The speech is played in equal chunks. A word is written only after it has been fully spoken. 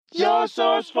your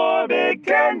source for Big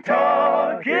Ten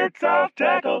talk. It's Off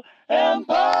Tackle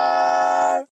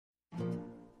Empire.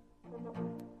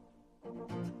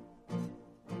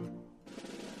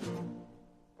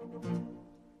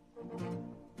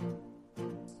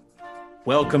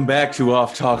 Welcome back to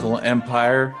Off Tackle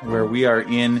Empire, where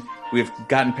we've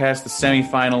gotten past the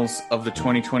semifinals of the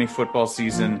 2020 football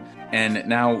season, and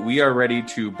now we are ready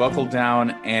to buckle down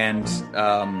and,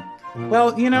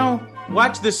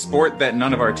 watch this sport that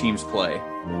none of our teams play.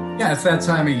 Yeah, it's that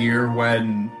time of year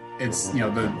when it's,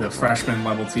 the freshman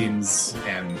level teams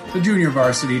and the junior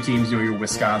varsity teams, your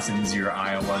Wisconsins, your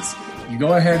Iowas. You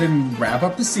go ahead and wrap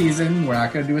up the season. We're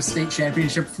not going to do a state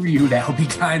championship for you. That would be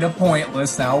kind of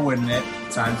pointless now, wouldn't it?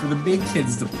 Time for the big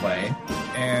kids to play.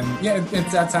 And yeah,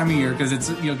 it's that time of year because it's,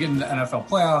 getting the NFL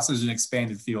playoffs. There's an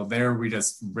expanded field there. We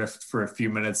just riffed for a few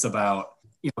minutes about,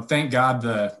 thank God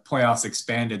the playoffs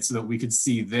expanded so that we could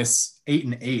see this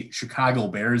 8-8 Chicago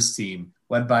Bears team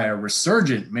led by a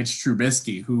resurgent Mitch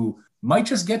Trubisky, who might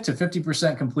just get to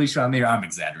 50% completion on the year. I'm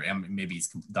exaggerating. Maybe he's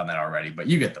done that already, but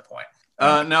you get the point.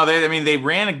 No, they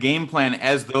ran a game plan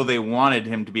as though they wanted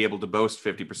him to be able to boast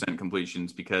 50%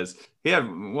 completions because he had,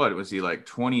 what was he, like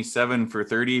 27 for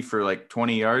 30 for like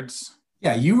 20 yards?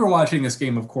 Yeah, you were watching this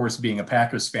game, of course, being a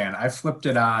Packers fan. I flipped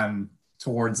it on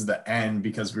towards the end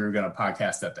because we were going to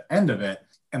podcast at the end of it,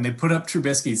 and they put up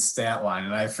Trubisky's stat line,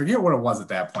 and I forget what it was at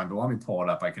that point, but let me pull it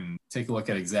up. I can take a look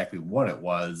at exactly what it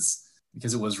was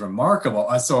because it was remarkable.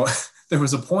 So there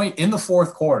was a point in the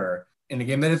fourth quarter in a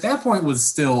game that at that point was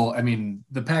still,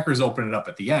 the Packers opened it up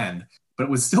at the end, but it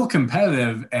was still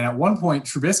competitive. And at one point,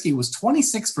 Trubisky was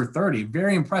 26 for 30,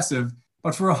 very impressive,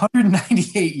 but for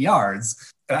 198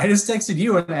 yards. And I just texted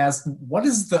you and asked, what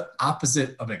is the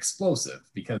opposite of explosive?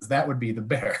 Because that would be the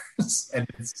Bears.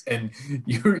 and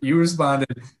you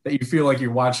responded that you feel like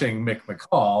you're watching Mick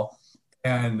McCall.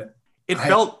 And it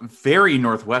felt very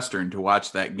Northwestern to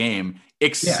watch that game,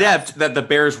 except that the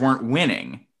Bears weren't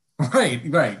winning. Right.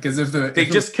 Because they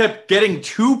just kept getting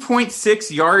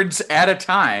 2.6 yards at a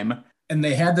time. And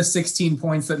they had the 16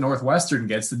 points that Northwestern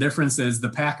gets. The difference is the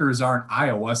Packers aren't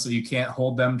Iowa, so you can't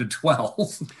hold them to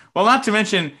 12. Well, not to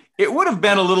mention, it would have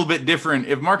been a little bit different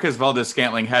if Marquez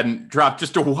Valdes-Scantling hadn't dropped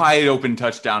just a wide open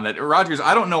touchdown that Rodgers,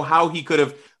 I don't know how he could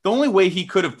have, the only way he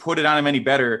could have put it on him any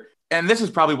better, and this is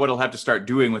probably what he'll have to start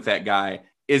doing with that guy,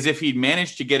 is if he'd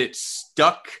managed to get it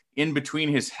stuck in between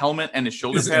his helmet and his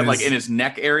shoulder pad, like in his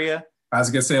neck area. I was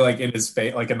gonna say, like in his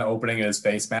face, like in the opening of his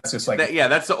face mask, just like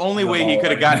that's the only way he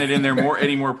could have gotten it in there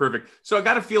any more perfect. So I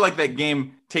got to feel like that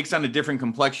game takes on a different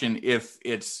complexion if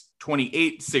it's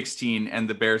 28-16 and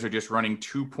the Bears are just running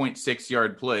 2.6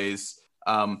 yard plays,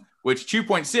 which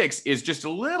 2.6 is just a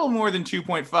little more than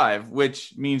 2.5,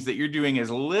 which means that you're doing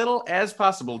as little as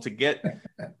possible to get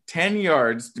 10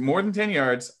 yards, more than 10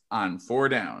 yards on 4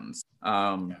 downs.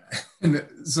 And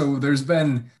so there's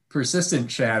been persistent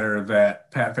chatter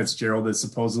that Pat Fitzgerald is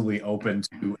supposedly open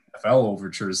to NFL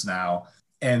overtures now.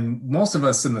 And most of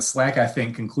us in the Slack, I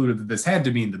think, concluded that this had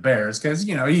to mean the Bears because,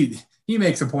 he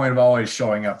makes a point of always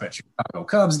showing up at Chicago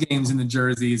Cubs games in the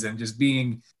jerseys and just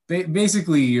being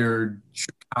basically your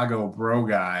Chicago bro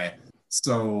guy.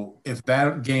 So if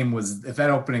that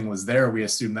opening was there, we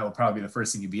assume that would probably be the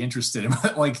first thing you'd be interested in.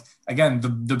 But again,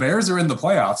 the Bears are in the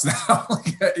playoffs now.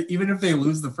 Even if they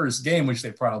lose the first game, which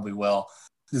they probably will,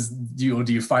 do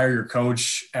you fire your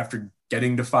coach after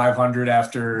getting to 500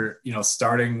 after,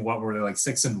 starting, what were they, like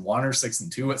 6-1 or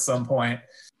 6-2 at some point?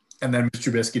 And then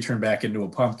Mr. Trubisky turned back into a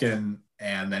pumpkin,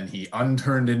 and then he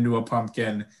unturned into a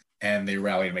pumpkin, and they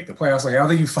rallied to make the playoffs. I don't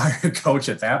think you fire a coach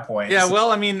at that point. Yeah, well,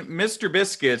 Mr.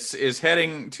 Biscuits is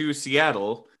heading to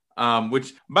Seattle,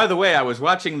 which, by the way, I was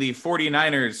watching the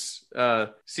 49ers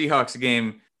Seahawks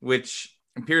game, which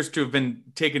appears to have been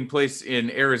taking place in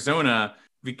Arizona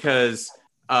because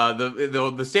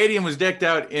the stadium was decked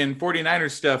out in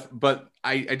 49ers stuff, but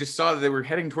I just saw that they were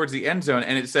heading towards the end zone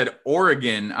and it said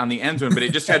Oregon on the end zone, but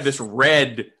it just had this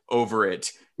red over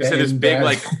it. It said this big,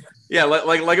 like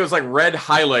it was like red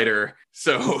highlighter.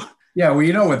 So yeah, well,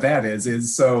 you know what that is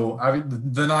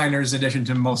the Niners, in addition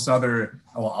to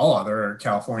all other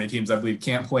California teams, I believe,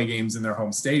 can't play games in their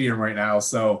home stadium right now.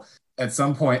 So at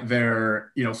some point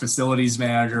their, facilities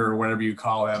manager or whatever you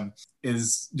call him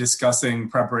is discussing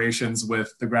preparations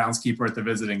with the groundskeeper at the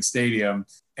visiting stadium.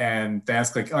 And they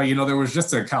ask there was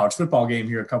just a college football game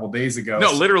here a couple days ago.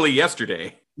 No, literally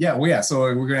yesterday. Yeah. Well, yeah. So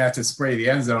we're going to have to spray the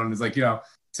end zone. It's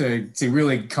to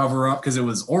really cover up because it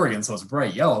was Oregon. So it's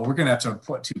bright yellow. We're going to have to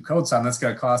put 2 coats on. That's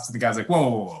going to cost. And the guy's like,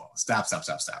 whoa, stop.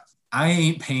 I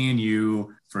ain't paying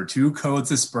you for 2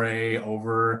 coats of spray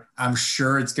over. I'm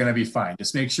sure it's going to be fine.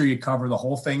 Just make sure you cover the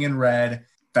whole thing in red.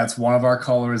 That's one of our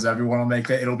colors. Everyone will make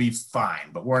that. It'll be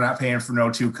fine, but we're not paying for no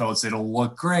two coats. It'll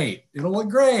look great. It'll look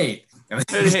great.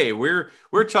 Hey, we're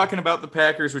talking about the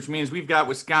Packers, which means we've got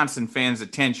Wisconsin fans'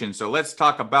 attention. So let's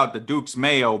talk about the Duke's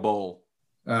Mayo Bowl.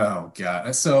 Oh,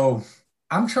 God. So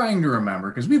I'm trying to remember,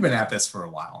 because we've been at this for a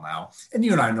while now, and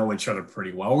you and I know each other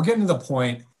pretty well. We're getting to the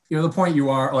point, the point you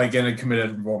are like in a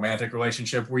committed romantic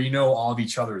relationship where you know all of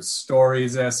each other's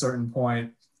stories at a certain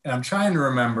point. And I'm trying to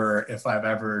remember if I've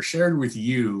ever shared with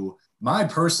you my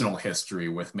personal history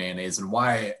with mayonnaise and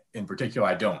why, in particular,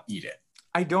 I don't eat it.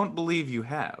 I don't believe you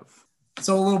have.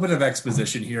 So a little bit of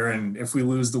exposition here, and if we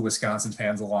lose the Wisconsin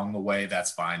fans along the way, that's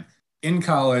fine. In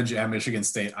college at Michigan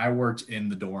State, I worked in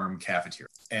the dorm cafeteria,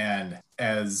 and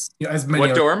as many.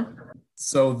 What dorm?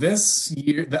 So this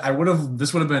year,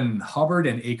 this would have been Hubbard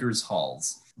and Akers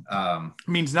Halls.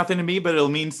 Means nothing to me, but it'll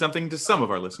mean something to some of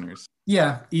our listeners.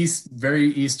 Yeah, very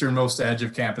easternmost edge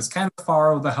of campus, kind of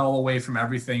far the hell away from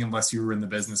everything, unless you were in the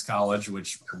business college,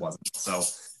 which it wasn't. So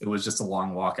it was just a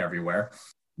long walk everywhere.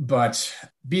 But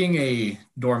being a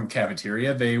dorm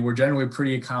cafeteria, they were generally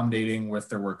pretty accommodating with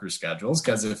their workers' schedules,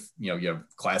 because if you have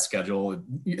class schedule,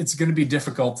 it's going to be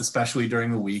difficult, especially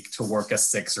during the week, to work a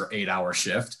 6 or 8 hour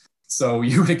shift. So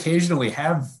you would occasionally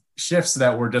have shifts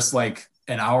that were just like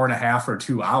an hour and a half or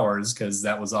 2 hours, because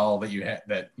that was all that you had,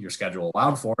 that your schedule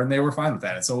allowed for, and they were fine with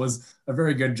that. And so it was a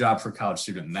very good job for a college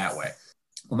student in that way.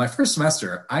 Well, my first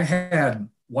semester, I had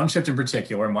one shift in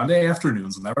particular, Monday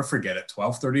afternoons, I'll never forget it,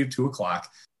 12:30 to 2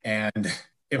 o'clock. And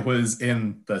it was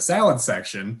in the salad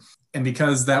section. And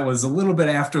because that was a little bit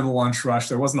after the lunch rush,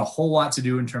 there wasn't a whole lot to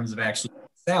do in terms of actually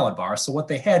salad bar. So what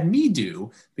they had me do,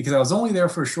 because I was only there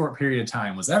for a short period of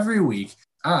time, was every week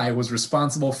I was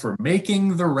responsible for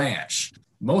making the ranch.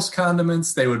 Most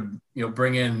condiments they would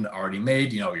bring in already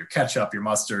made. Your ketchup, your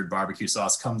mustard, barbecue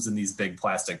sauce comes in these big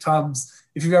plastic tubs.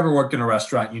 If you've ever worked in a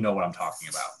restaurant, you know what I'm talking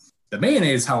about. The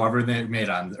mayonnaise, however, they made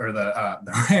on, or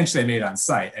the ranch they made on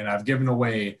site. And I've given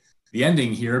away the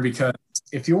ending here because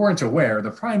if you weren't aware, the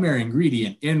primary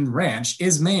ingredient in ranch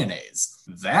is mayonnaise.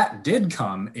 That did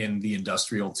come in the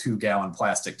industrial 2-gallon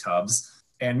plastic tubs.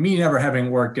 And me never having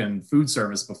worked in food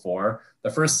service before, the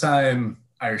first time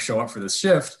I show up for this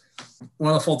shift,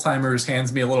 one of the full-timers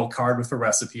hands me a little card with a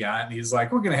recipe on it. And he's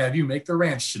like, we're going to have you make the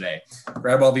ranch today.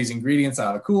 Grab all these ingredients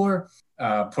out of the cooler,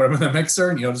 put them in the mixer,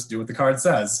 and just do what the card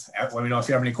says. Let me know if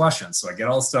you have any questions. So I get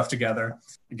all the stuff together.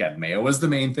 Again, mayo is the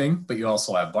main thing, but you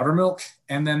also have buttermilk,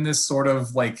 and then this sort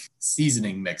of like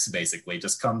seasoning mix basically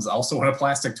just comes also in a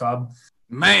plastic tub.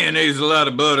 Man, there's a lot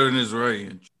of butter in this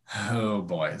ranch. Oh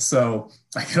boy. So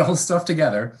I get all the stuff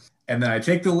together, and then I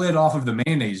take the lid off of the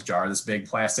mayonnaise jar, this big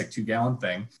plastic 2-gallon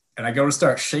thing, and I go to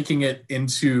start shaking it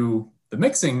into the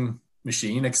mixing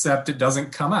machine, except it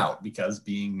doesn't come out because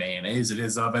being mayonnaise, it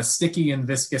is of a sticky and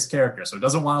viscous character. So it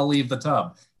doesn't want to leave the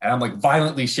tub. And I'm like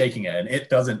violently shaking it and it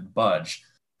doesn't budge.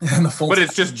 And but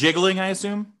it's just jiggling, I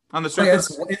assume, on the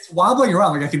surface? Yeah, it's wobbling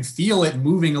around. Like I can feel it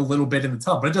moving a little bit in the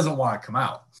tub, but it doesn't want to come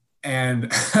out.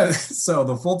 And so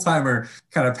the full timer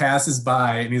kind of passes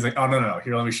by and he's like, oh, no,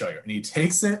 here, let me show you. And he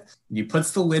takes it and he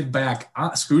puts the lid back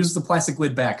on, screws the plastic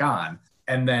lid back on,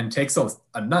 and then takes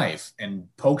a knife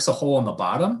and pokes a hole in the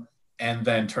bottom, and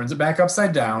then turns it back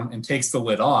upside down and takes the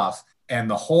lid off. And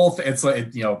the whole thing, it's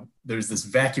like, there's this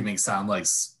vacuuming sound like,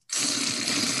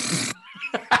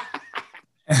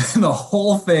 and the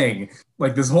whole thing,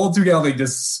 like this whole 2-gallon thing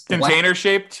just container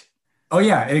shaped. Oh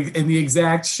yeah. In the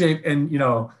exact shape. And,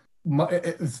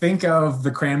 think of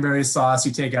the cranberry sauce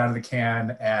you take out of the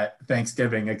can at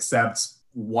Thanksgiving, except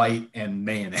white and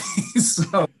mayonnaise.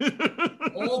 So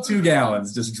whole 2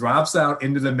 gallons just drops out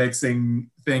into the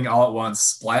mixing thing all at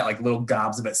once, like little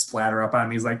gobs of it splatter up on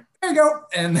me. He's like, there you go.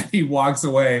 And then he walks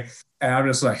away. And I'm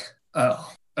just like,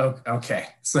 oh, okay.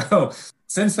 So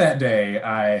since that day,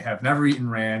 I have never eaten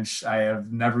ranch. I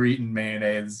have never eaten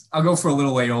mayonnaise. I'll go for a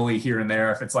little aioli here and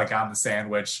there if it's like on the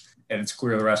sandwich and it's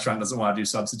clear the restaurant doesn't want to do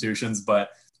substitutions.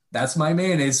 But that's my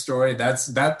mayonnaise story. That's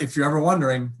that. If you're ever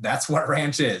wondering, that's what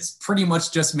ranch is. Pretty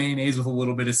much just mayonnaise with a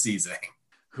little bit of seasoning.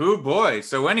 Oh boy.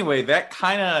 So anyway, that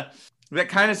kind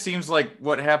of seems like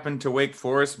what happened to Wake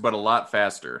Forest, but a lot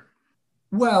faster.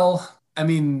 Well, I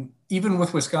mean, even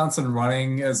with Wisconsin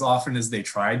running as often as they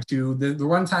tried to, the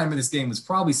run time in this game was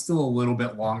probably still a little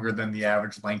bit longer than the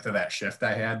average length of that shift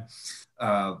I had.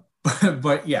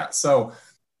 But yeah, so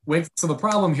the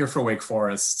problem here for Wake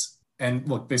Forest, and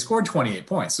look, they scored 28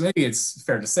 points. So maybe it's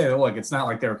fair to say that, look, it's not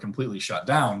like they were completely shut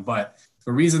down, but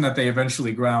the reason that they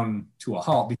eventually ground to a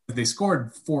halt, because they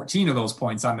scored 14 of those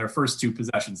points on their first 2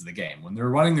 possessions of the game. When they were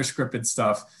running their scripted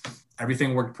stuff,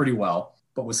 everything worked pretty well.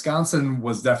 But Wisconsin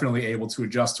was definitely able to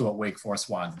adjust to what Wake Forest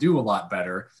wanted to do a lot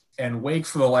better. And Wake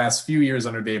for the last few years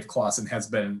under Dave Clawson has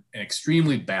been an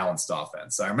extremely balanced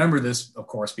offense. I remember this, of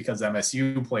course, because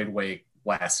MSU played Wake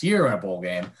last year in a bowl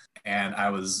game, and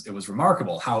it was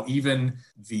remarkable how even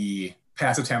the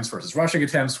pass attempts versus rushing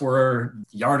attempts were.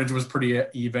 Yardage was pretty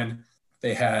even.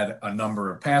 They had a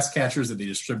number of pass catchers that they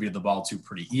distributed the ball to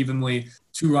pretty evenly.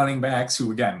 2 running backs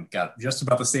who, again, got just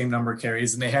about the same number of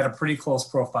carries, and they had a pretty close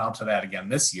profile to that again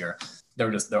this year.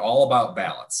 They're all about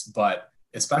balance. But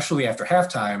especially after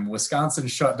halftime, Wisconsin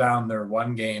shut down their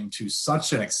run game to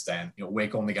such an extent.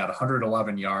 Wake only got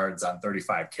 111 yards on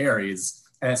 35 carries,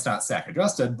 and it's not sack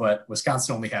adjusted, but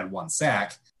Wisconsin only had 1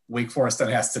 sack. Wake Forest then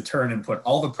has to turn and put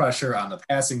all the pressure on the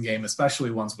passing game,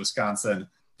 especially once Wisconsin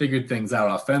figured things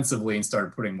out offensively and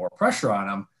started putting more pressure on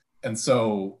them. And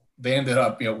so they ended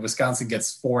up, Wisconsin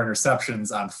gets 4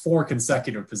 interceptions on 4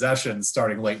 consecutive possessions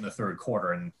starting late in the third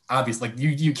quarter. And obviously,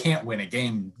 you can't win a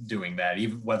game doing that,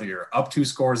 even whether you're up 2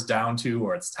 scores, down 2,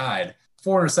 or it's tied.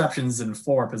 4 interceptions in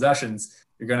 4 possessions,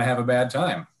 you're going to have a bad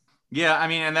time. Yeah, I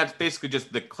mean, and that's basically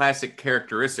just the classic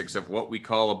characteristics of what we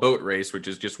call a boat race, which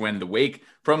is just when the wake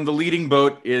from the leading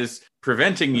boat is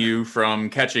preventing you from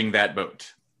catching that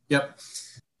boat. Yep.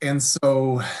 And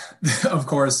so, of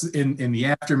course, in the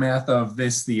aftermath of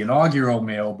this, the inaugural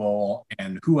Mayo Bowl,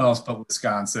 and who else but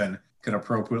Wisconsin could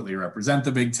appropriately represent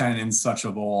the Big Ten in such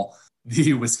a bowl,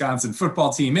 the Wisconsin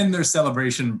football team in their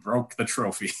celebration broke the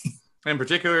trophy. In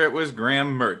particular, it was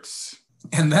Graham Mertz.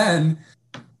 And then,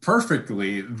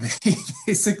 perfectly, they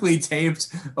basically taped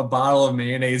a bottle of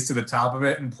mayonnaise to the top of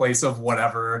it in place of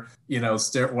whatever,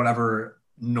 whatever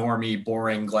normie,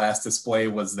 boring glass display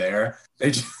was there. They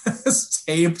just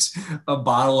taped a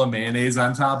bottle of mayonnaise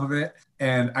on top of it.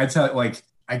 And I tell you,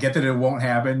 I get that it won't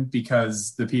happen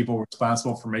because the people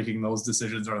responsible for making those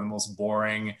decisions are the most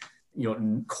boring,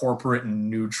 corporate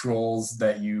neutrals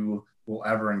that you will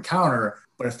ever encounter.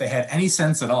 But if they had any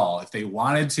sense at all, if they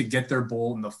wanted to get their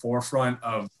bowl in the forefront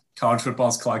of college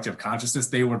football's collective consciousness,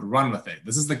 they would run with it.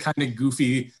 This is the kind of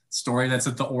goofy story that's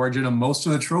at the origin of most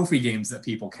of the trophy games that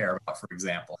people care about, for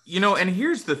example. And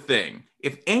here's the thing.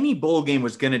 If any bowl game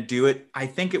was going to do it, I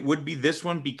think it would be this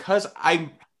one, because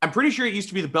I'm pretty sure it used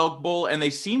to be the Belk Bowl, and they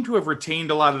seem to have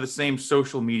retained a lot of the same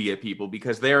social media people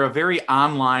because they are a very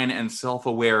online and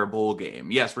self-aware bowl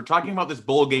game. Yes, we're talking about this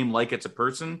bowl game like it's a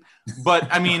person, but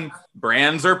I mean,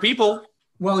 brands are people.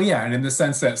 Well, yeah, and in the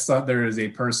sense that there is a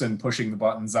person pushing the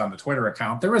buttons on the Twitter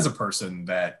account, there is a person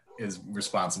that is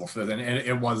responsible for this. And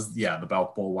it was, the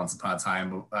Belk Bowl once upon a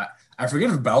time. I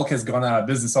forget if Belk has gone out of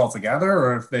business altogether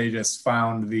or if they just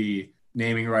found the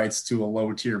naming rights to a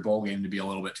low-tier bowl game to be a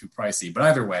little bit too pricey. But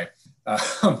either way,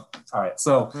 all right,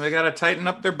 so... They got to tighten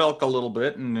up their Belk a little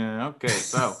bit. And okay,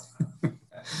 so...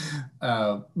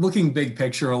 looking big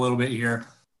picture a little bit here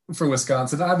for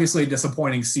Wisconsin, obviously a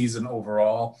disappointing season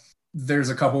overall. There's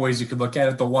a couple ways you could look at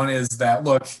it. The one is that,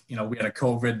 look, we had a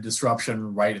COVID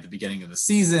disruption right at the beginning of the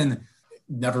season,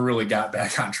 never really got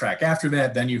back on track after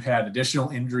that. Then you had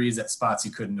additional injuries at spots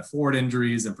you couldn't afford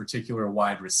injuries, in particular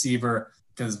wide receiver,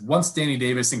 because once Danny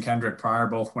Davis and Kendrick Pryor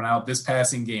both went out, this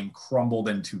passing game crumbled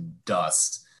into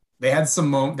dust. They had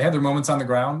they had their moments on the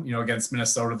ground. Against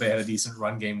Minnesota, they had a decent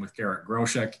run game with Garrett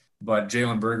Groshek, but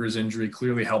Jalen Berger's injury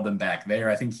clearly held them back there.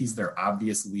 I think he's their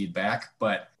obvious lead back,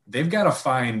 but they've got to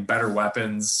find better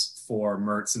weapons for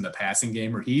Mertz in the passing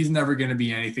game, or he's never going to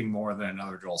be anything more than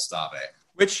another Joel Stave.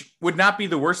 Which would not be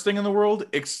the worst thing in the world,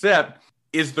 except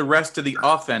is the rest of the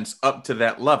offense up to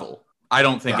that level? I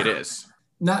don't think it is.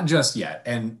 Not just yet.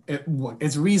 And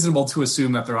it's reasonable to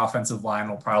assume that their offensive line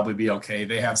will probably be okay.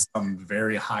 They have some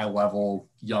very high-level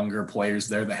younger players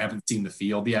there that haven't seen the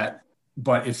field yet.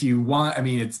 But if you want,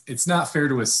 it's not fair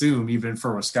to assume, even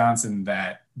for Wisconsin,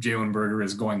 that Jalen Berger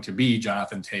is going to be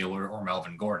Jonathan Taylor or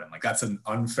Melvin Gordon. That's an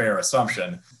unfair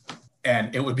assumption.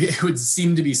 And it would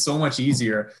seem to be so much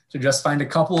easier to just find a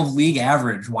couple of league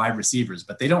average wide receivers,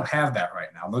 but they don't have that right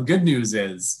now. The good news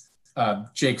is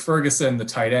Jake Ferguson, the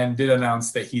tight end, did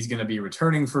announce that he's going to be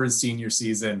returning for his senior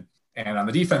season. And on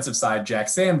the defensive side, Jack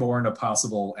Sanborn, a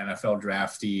possible NFL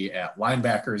draftee at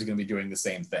linebacker, is going to be doing the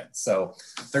same thing. So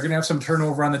they're going to have some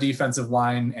turnover on the defensive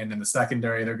line, and in the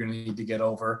secondary, they're going to need to get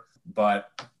over. But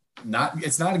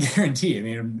it's not a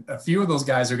guarantee. A few of those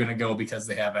guys are going to go because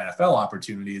they have NFL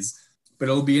opportunities, but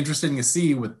it'll be interesting to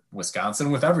see with Wisconsin,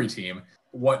 with every team,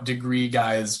 what degree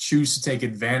guys choose to take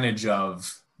advantage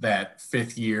of that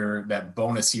 5th year, that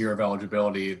bonus year of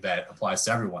eligibility that applies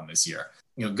to everyone this year.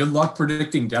 Good luck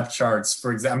predicting depth charts.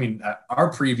 For example,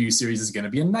 our preview series is going to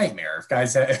be a nightmare if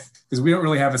guys because we don't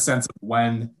really have a sense of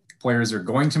when Players are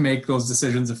going to make those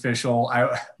decisions official.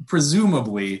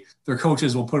 Presumably, their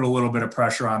coaches will put a little bit of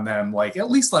pressure on them, like at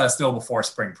least let us know before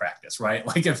spring practice, right?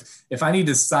 Like if I need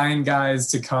to sign guys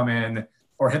to come in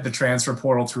or hit the transfer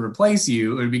portal to replace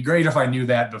you, it would be great if I knew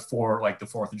that before like the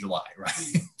 4th of July,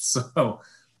 right? So,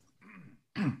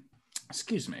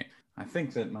 excuse me. I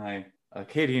think that my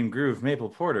Acadian Groove Maple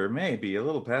Porter may be a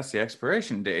little past the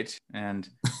expiration date, and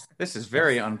this is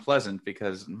very unpleasant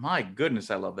because my goodness,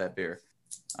 I love that beer.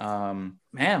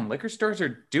 Man, liquor stores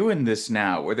are doing this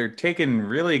now where they're taking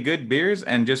really good beers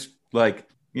and just like,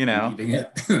 leaving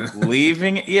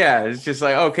it. Yeah, it's just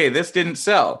like, okay, this didn't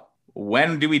sell.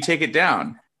 When do we take it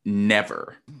down?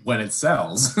 Never. When it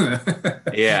sells.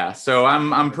 Yeah, so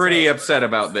I'm pretty upset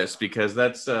about this because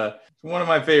that's one of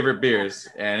my favorite beers,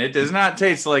 and it does not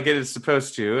taste like it is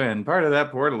supposed to, and part of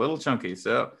that poured a little chunky,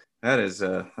 so that is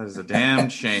a damn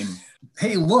shame.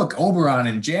 Hey, look, Oberon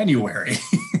in January.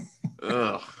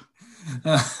 Ugh.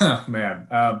 Man.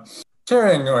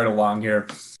 Carrying right along here.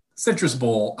 Citrus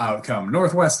Bowl outcome.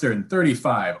 Northwestern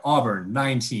 35, Auburn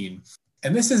 19.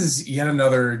 And this is yet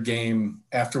another game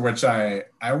after which I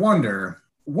wonder,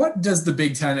 what does the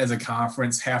Big Ten as a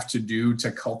conference have to do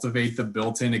to cultivate the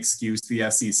built-in excuse the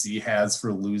SEC has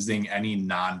for losing any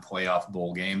non-playoff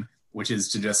bowl game, which is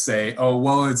to just say, oh,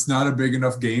 well, it's not a big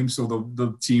enough game, so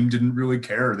the team didn't really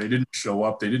care. They didn't show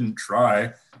up. They didn't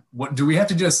try. What do we have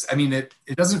to just – I mean, it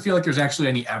doesn't feel like there's actually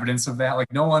any evidence of that.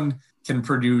 Like no one can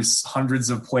produce hundreds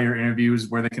of player interviews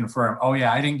where they confirm, oh,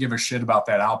 yeah, I didn't give a shit about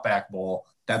that Outback Bowl.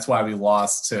 That's why we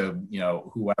lost to,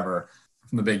 whoever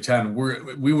from the Big Ten.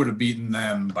 We would have beaten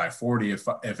them by 40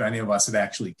 if any of us had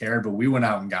actually cared, but we went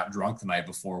out and got drunk the night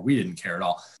before. We didn't care at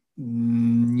all.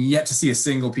 Yet to see a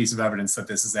single piece of evidence that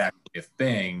this is actually a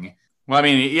thing. Well, I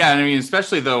mean,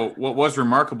 especially though, what was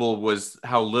remarkable was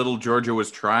how little Georgia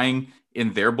was trying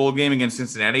in their bowl game against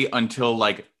Cincinnati until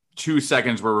like 2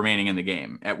 seconds were remaining in the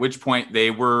game, at which point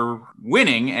they were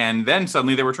winning and then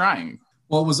suddenly they were trying.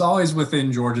 Well, it was always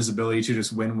within Georgia's ability to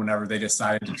just win whenever they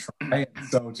decided to try.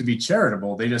 So to be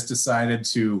charitable, they just decided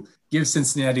to give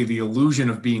Cincinnati the illusion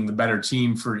of being the better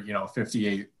team for,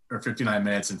 58 or 59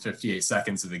 minutes and 58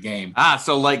 seconds of the game.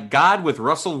 So like God with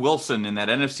Russell Wilson in that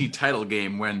NFC title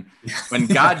game when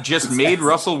God just made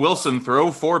Russell Wilson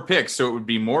throw 4 picks so it would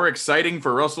be more exciting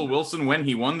for Russell Wilson when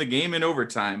he won the game in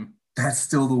overtime. That's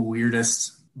still the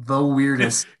weirdest.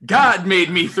 God made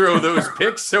me throw those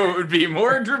picks so it would be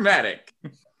more dramatic.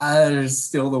 That is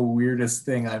still the weirdest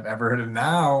thing I've ever heard. And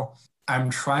now I'm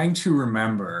trying to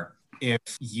remember if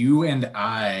you and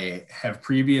I have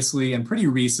previously and pretty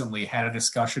recently had a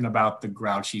discussion about the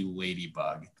grouchy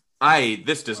ladybug.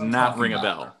 This does not ring a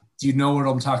bell. Do you know what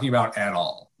I'm talking about at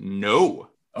all? No.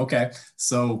 Okay.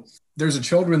 So there's a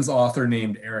children's author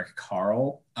named Eric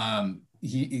Carle.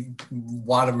 He a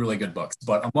lot of really good books,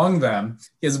 but among them,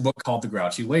 he has a book called The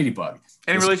Grouchy Ladybug.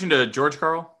 Any relation to George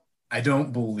Carl? I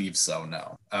don't believe so,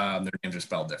 no. Their names are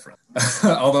spelled different.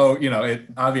 Although, it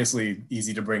obviously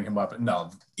easy to bring him up in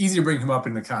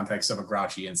the context of a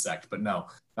grouchy insect, but no.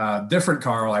 Different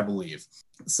Carl, I believe.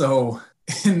 So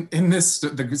in this,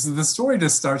 the story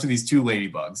just starts with these 2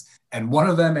 ladybugs, and one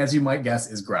of them, as you might guess,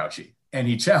 is grouchy. And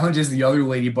he challenges the other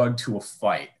ladybug to a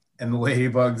fight. And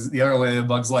the other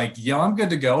ladybug's like, I'm good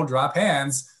to go, drop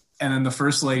hands. And then the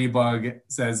first ladybug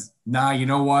says, nah, you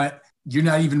know what? You're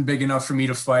not even big enough for me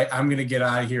to fight. I'm going to get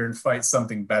out of here and fight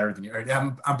something better than you.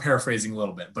 I'm paraphrasing a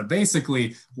little bit, but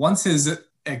basically once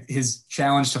his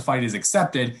challenge to fight is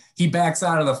accepted, he backs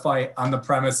out of the fight on the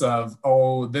premise of,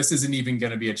 oh, this isn't even going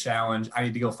to be a challenge. I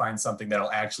need to go find something that'll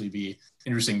actually be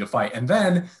interesting to fight. And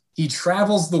then he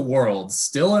travels the world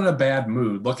still in a bad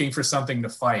mood, looking for something to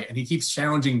fight. And he keeps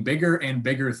challenging bigger and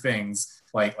bigger things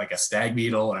like a stag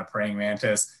beetle and a praying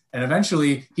mantis. And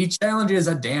eventually he challenges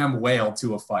a damn whale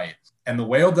to a fight. And the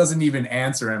whale doesn't even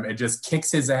answer him. It just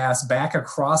kicks his ass back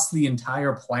across the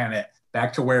entire planet,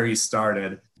 back to where he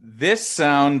started. This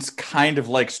sounds kind of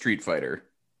like Street Fighter.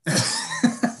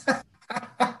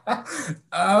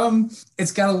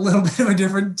 It's got a little bit of a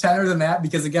different tenor than that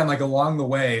because, again, like along the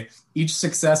way, each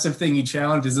successive thing he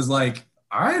challenges is like,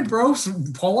 all right, bro,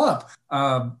 pull up.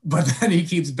 But then he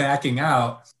keeps backing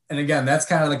out. And again, that's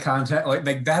kind of the content,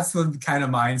 like that's the kind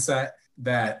of mindset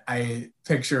that I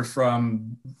picture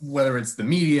from whether it's the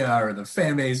media or the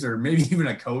fan base or maybe even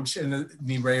a coach in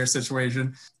the Rayer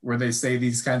situation where they say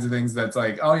these kinds of things that's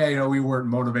like, oh yeah, we weren't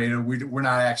motivated. We're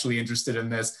not actually interested in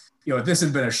this. If this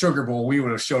had been a Sugar Bowl, we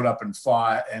would have showed up and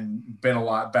fought and been a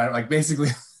lot better. Like basically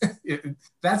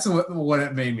that's what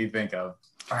it made me think of.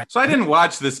 All right. So I didn't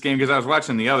watch this game because I was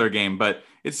watching the other game, but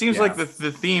it seems like the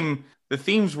theme the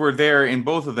themes were there in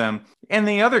both of them. And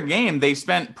the other game, they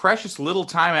spent precious little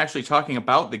time actually talking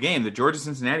about the game, the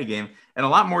Georgia-Cincinnati game, and a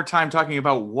lot more time talking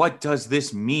about what does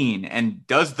this mean? And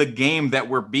does the game that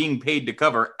we're being paid to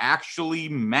cover actually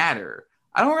matter?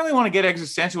 I don't really want to get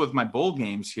existential with my bowl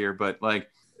games here, but like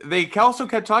they also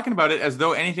kept talking about it as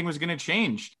though anything was going to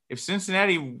change. If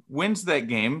Cincinnati wins that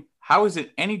game, how is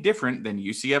it any different than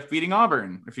UCF beating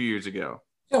Auburn a few years ago?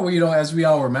 Yeah, well, as we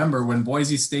all remember, when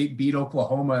Boise State beat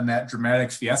Oklahoma in that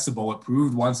dramatic Fiesta Bowl, it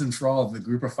proved once and for all the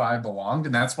group of five belonged,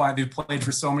 and that's why they've played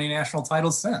for so many national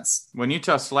titles since. When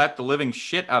Utah slapped the living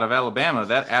shit out of Alabama,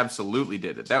 that absolutely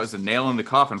did it. That was a nail in the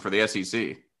coffin for the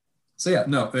SEC. So, yeah,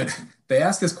 no, they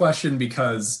ask this question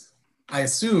because I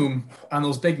assume on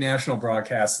those big national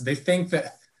broadcasts, they think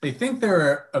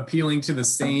they're appealing to the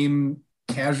same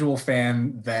casual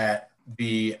fan that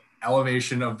the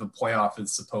elevation of the playoff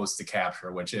is supposed to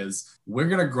capture, which is we're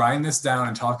going to grind this down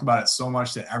and talk about it so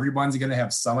much that everyone's going to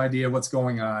have some idea what's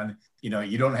going on.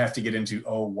 You don't have to get into,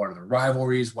 what are the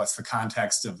rivalries? What's the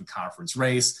context of the conference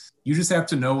race? You just have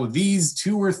to know these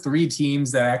 2 or 3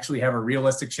 teams that actually have a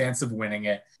realistic chance of winning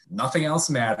it. Nothing else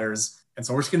matters. And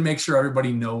so we're just going to make sure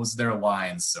everybody knows their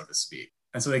lines, so to speak.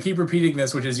 And so they keep repeating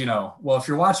this, which is, if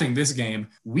you're watching this game,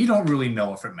 we don't really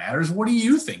know if it matters. What do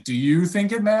you think? Do you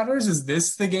think it matters? Is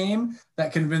this the game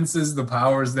that convinces the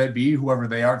powers that be, whoever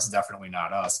they are? It's definitely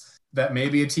not us. That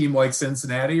maybe a team like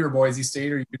Cincinnati or Boise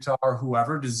State or Utah or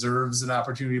whoever deserves an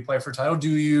opportunity to play for a title. Do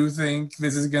you think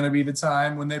this is going to be the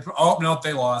time when they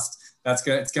they lost. It's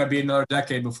going to be another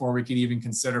decade before we can even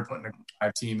consider putting a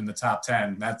 5 team in the top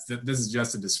 10. This is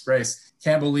just a disgrace.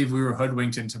 Can't believe we were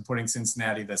hoodwinked into putting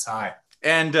Cincinnati this high.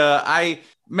 And I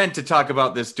meant to talk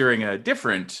about this during a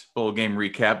different bowl game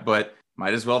recap, but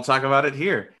might as well talk about it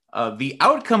here. The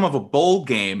outcome of a bowl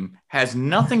game has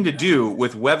nothing to do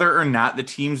with whether or not the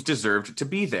teams deserved to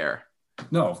be there.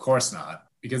 No, of course not.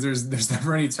 Because there's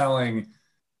never any telling.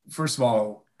 First of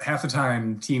all, half the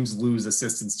time teams lose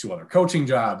assistants to other coaching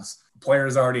jobs.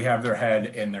 Players already have their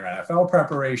head in their NFL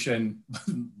preparation.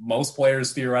 Most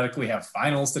players theoretically have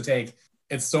finals to take.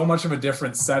 It's so much of a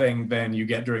different setting than you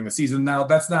get during the season. Now,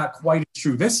 that's not quite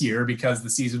true this year because the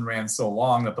season ran so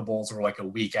long that the bowls were like a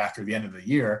week after the end of the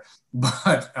year.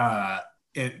 But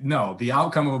the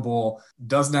outcome of a bowl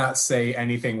does not say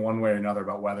anything one way or another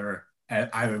about whether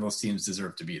either of those teams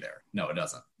deserve to be there. No, it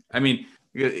doesn't. I mean,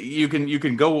 you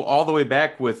can go all the way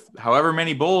back with however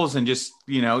many bowls and just,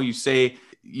 you say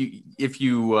if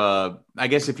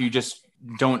you just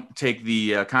don't take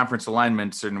the conference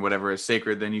alignments and whatever as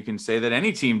sacred, then you can say that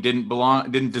any team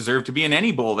didn't deserve to be in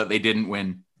any bowl that they didn't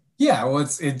win. Yeah, well,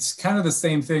 it's kind of the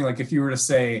same thing. Like if you were to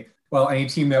say, well, any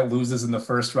team that loses in the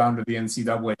first round of the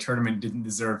NCAA tournament didn't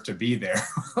deserve to be there.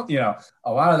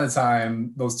 A lot of the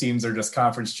time, those teams are just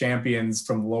conference champions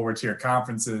from lower tier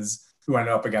conferences who end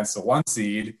up against the 1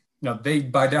 seed. They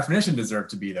by definition deserve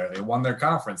to be there. They won their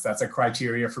conference. That's a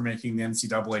criteria for making the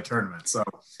NCAA tournament. So,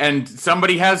 and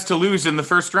somebody has to lose in the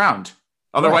first round.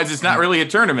 Otherwise, It's not really a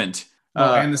tournament.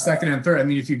 And the second and third. I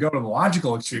mean, if you go to the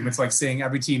logical extreme, it's like saying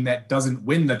every team that doesn't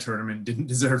win the tournament didn't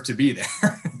deserve to be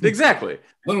there. Exactly. A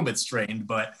little bit strained,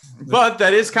 but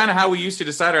that is kind of how we used to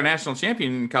decide our national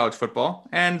champion in college football,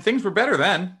 and things were better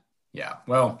then. Yeah,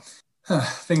 well,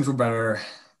 things were better.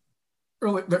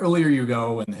 The earlier you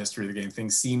go in the history of the game,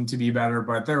 things seem to be better,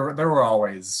 but there were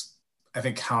always, I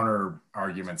think, counter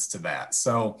arguments to that.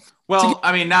 So,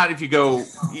 not if you go,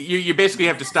 you basically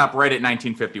have to stop right at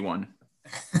 1951.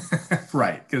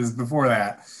 Right, because before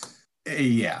that,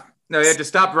 yeah. No, you had to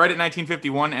stop right at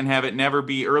 1951 and have it never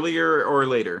be earlier or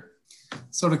later.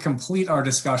 So to complete our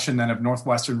discussion then of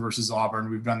Northwestern versus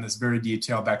Auburn, we've done this very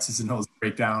detailed X's and O's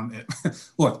breakdown.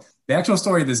 Look, the actual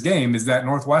story of this game is that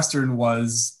Northwestern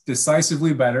was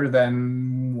decisively better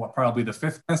than probably the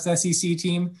 5th best SEC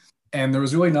team. And there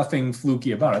was really nothing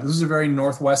fluky about it. This was a very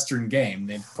Northwestern game.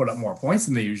 They put up more points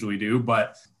than they usually do,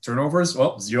 but turnovers,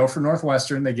 0 for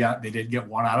Northwestern. They did get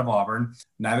 1 out of Auburn.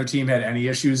 Neither team had any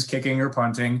issues kicking or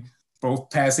punting. Both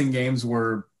passing games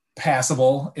were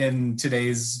passable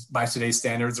by today's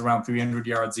standards, around 300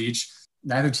 yards each.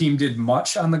 Neither team did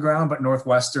much on the ground, but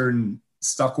Northwestern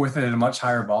stuck with it at a much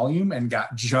higher volume and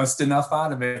got just enough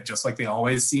out of it, just like they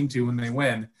always seem to when they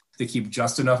win, to keep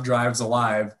just enough drives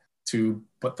alive to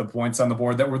put the points on the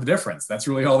board that were the difference. That's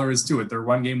really all there is to it. Their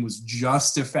run game was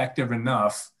just effective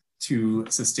enough to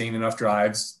sustain enough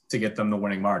drives to get them the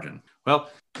winning margin. Well,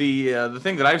 the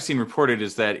thing that I've seen reported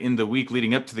is that in the week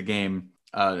leading up to the game,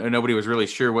 nobody was really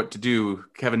sure what to do.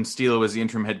 Kevin Steele was the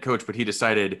interim head coach, but he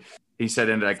said,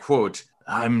 and I quote,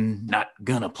 "I'm not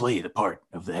going to play the part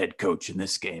of the head coach in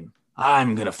this game.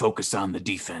 I'm going to focus on the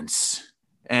defense."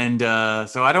 And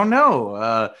so I don't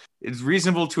know. It's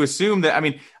reasonable to assume that. I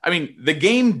mean, the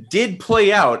game did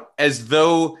play out as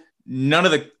though none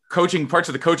of the parts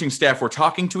of the coaching staff were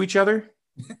talking to each other.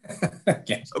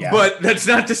 Yeah. But that's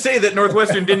not to say that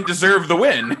Northwestern didn't deserve the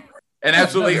win and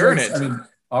absolutely earn it. I mean,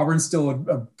 Auburn's still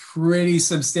a pretty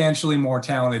substantially more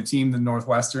talented team than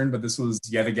Northwestern, but this was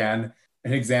yet again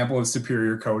an example of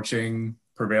superior coaching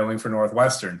prevailing for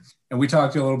Northwestern. And we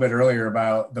talked a little bit earlier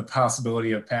about the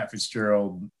possibility of Pat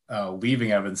Fitzgerald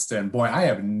leaving Evanston. Boy, I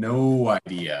have no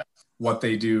idea what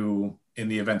they do in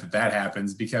the event that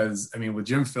happens, because, I mean, with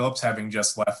Jim Phillips having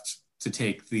just left to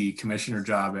take the commissioner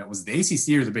job, it was the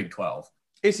ACC or the Big 12?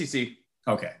 ACC.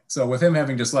 Okay. So with him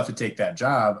having just left to take that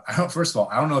job, first of all,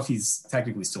 I don't know if he's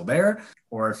technically still there,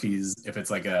 or if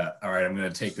it's like all right, I'm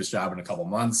going to take this job in a couple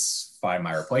months, find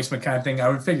my replacement kind of thing. I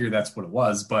would figure that's what it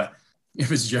was. But if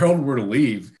Fitzgerald were to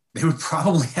leave, they would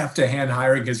probably have to hand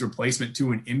hiring his replacement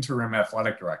to an interim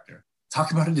athletic director.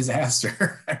 Talk about a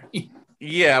disaster.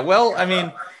 Yeah. Well, I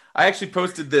mean, I actually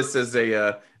posted this as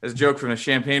a joke from the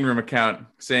Champagne Room account,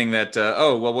 saying that,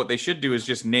 what they should do is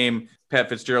just name Pat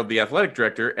Fitzgerald the athletic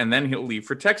director, and then he'll leave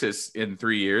for Texas in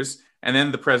 3 years. And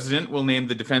then the president will name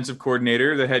the defensive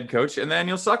coordinator the head coach, and then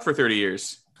you'll suck for 30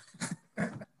 years.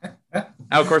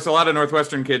 Now, of course, a lot of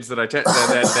Northwestern kids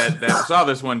that saw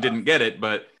this one didn't get it,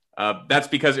 but that's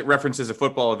because it references a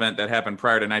football event that happened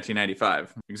prior to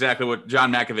 1995. Exactly what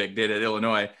John Makovic did at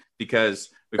Illinois, because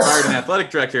we fired an athletic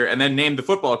director and then named the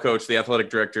football coach the athletic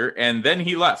director, and then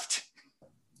he left.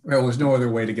 Well, there's no other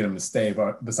way to get him to stay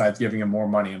besides giving him more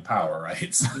money and power,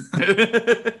 right?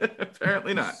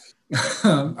 Apparently not.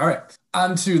 All right.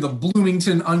 On to the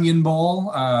Bloomington Onion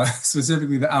Bowl,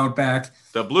 specifically the Outback.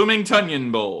 The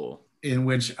Bloomingtonian Bowl. In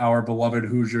which our beloved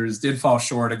Hoosiers did fall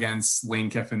short against Lane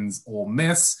Kiffin's Ole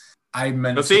Miss.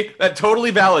 That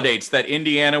totally validates that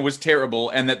Indiana was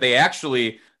terrible, and that they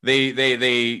actually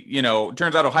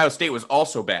turns out Ohio State was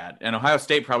also bad, and Ohio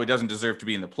State probably doesn't deserve to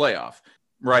be in the playoff.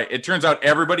 Right. It turns out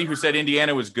everybody who said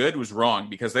Indiana was good was wrong,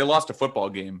 because they lost a football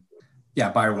game.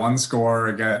 Yeah, by one score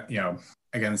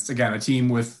against a team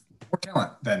with more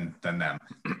talent than them.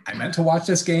 I meant to watch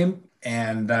this game,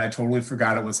 and then I totally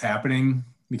forgot it was happening,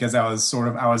 because I was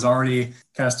already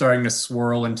kind of starting to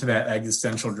swirl into that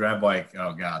existential dread, like,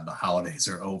 oh God, the holidays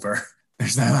are over.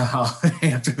 There's not a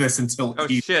holiday after this until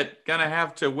shit, gonna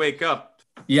have to wake up.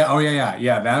 Yeah. Oh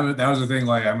yeah. That was the thing.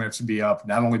 Like, I'm gonna have to be up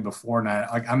not only before 9.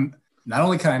 Like, not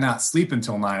only can I not sleep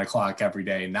until 9 o'clock every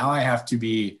day, now I have to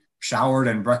be showered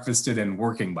and breakfasted and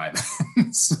working by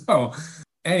then. So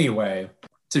anyway,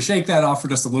 to shake that off for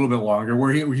just a little bit longer,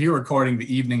 we're here recording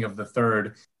the evening of the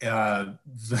 3rd.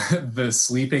 The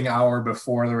sleeping hour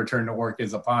before the return to work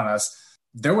is upon us.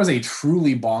 There was a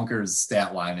truly bonkers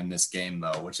stat line in this game,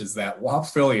 though, which is that Whop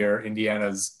Phillier,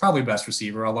 Indiana's probably best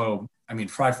receiver, although, I mean,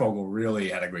 Freifogel really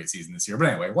had a great season this year. But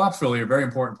anyway, Whop Phillier, very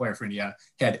important player for Indiana,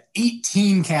 had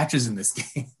 18 catches in this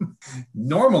game.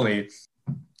 Normally,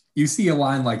 you see a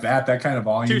line like that kind of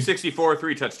volume. 264,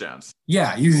 3 touchdowns.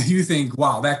 Yeah, you think,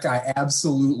 wow, that guy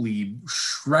absolutely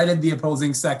shredded the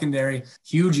opposing secondary,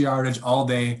 huge yardage all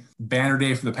day, banner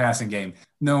day for the passing game.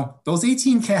 No, those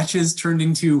 18 catches turned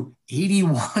into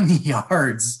 81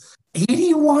 yards.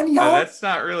 81 yards? That's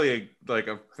not really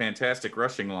a fantastic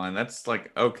rushing line. That's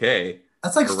okay.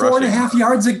 That's 4.5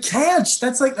 yards a catch.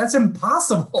 That's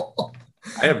impossible.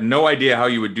 I have no idea how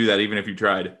you would do that, even if you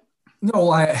tried.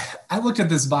 No, I looked at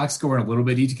this box score in a little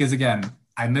bit because, again,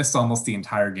 I missed almost the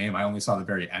entire game. I only saw the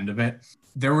very end of it.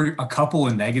 There were a couple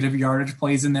of negative yardage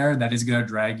plays in there that is going to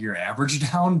drag your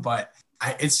average down, but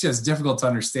it's just difficult to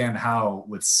understand how,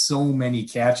 with so many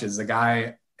catches, a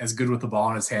guy as good with the ball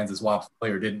in his hands as Whop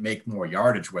Phillier didn't make more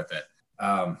yardage with it.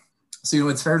 So,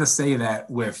 it's fair to say that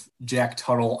with Jack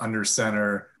Tuttle under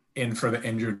center in for the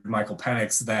injured Michael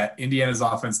Penix, that Indiana's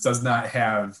offense does not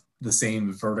have the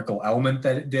same vertical element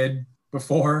that it did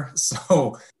before.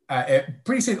 So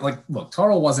pretty safe. Look,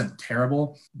 Tuttle wasn't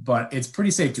terrible, but it's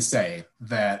pretty safe to say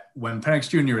that when Penix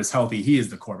Jr. is healthy, he is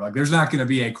the quarterback. There's not going to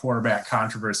be a quarterback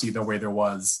controversy the way there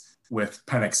was with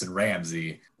Penix and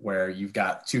Ramsey, where you've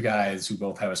got two guys who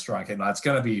both have a strong hit. Now, it's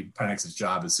going to be Penix's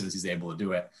job as soon as he's able to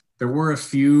do it. There were a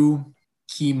few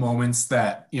key moments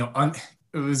that,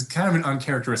 it was kind of an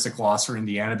uncharacteristic loss for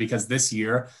Indiana, because this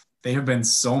year they have been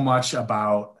so much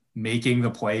about making the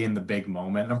play in the big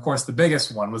moment. And of course, the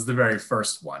biggest one was the very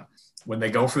first one, when they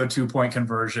go for the 2-point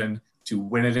conversion to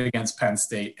win it against Penn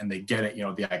State, and they get it,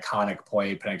 the iconic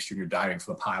play, Penix Jr. diving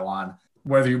for the pylon.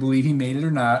 Whether you believe he made it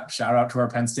or not, shout out to our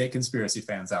Penn State conspiracy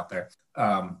fans out there.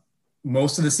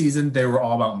 Most of the season, they were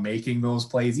all about making those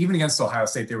plays. Even against Ohio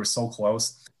State, they were so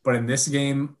close. But in this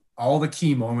game, all the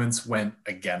key moments went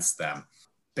against them.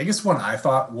 biggest one I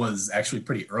thought was actually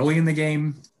pretty early in the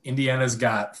game. Indiana's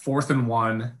got 4th and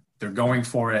 1. They're going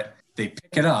for it. They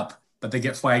pick it up, but they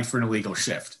get flagged for an illegal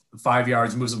shift. 5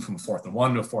 yards moves them from 4th and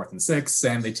 1 to 4th and 6,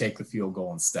 and they take the field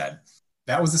goal instead.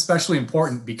 That was especially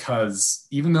important because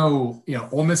even though,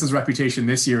 Ole Miss's reputation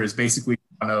this year is basically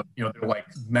they're like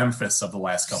Memphis of the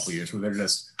last couple of years, where they're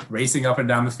just racing up and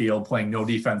down the field, playing no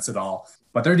defense at all.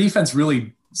 But their defense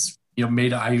really,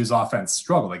 made IU's offense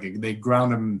struggle. Like they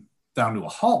ground them down to a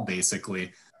halt,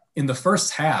 basically. In the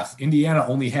first half, Indiana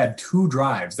only had 2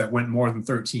 drives that went more than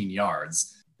 13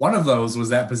 yards. One of those was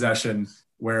that possession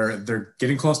where they're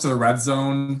getting close to the red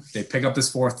zone. They pick up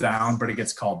this 4th down, but it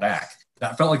gets called back.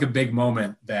 That felt like a big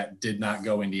moment that did not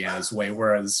go Indiana's way,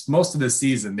 whereas most of this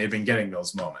season, they've been getting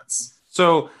those moments.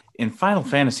 So in Final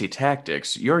Fantasy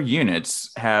Tactics, your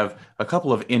units have a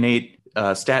couple of innate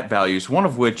stat values, one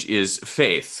of which is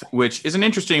faith, which is an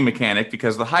interesting mechanic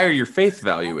because the higher your faith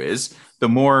value is, the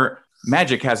more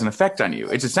magic has an effect on you.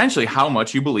 It's essentially how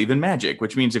much you believe in magic,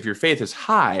 which means if your faith is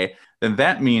high, then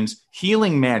that means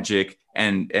healing magic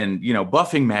and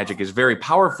buffing magic is very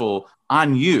powerful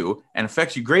on you and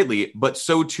affects you greatly, but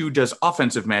so too does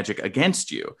offensive magic against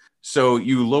you. So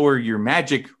you lower your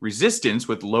magic resistance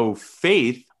with low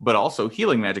faith, but also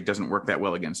healing magic doesn't work that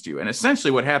well against you. And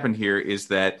essentially what happened here is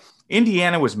that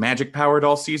Indiana was magic powered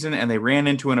all season and they ran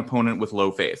into an opponent with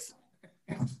low faith.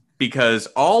 Because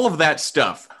all of that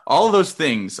stuff, all of those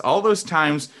things, all those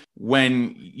times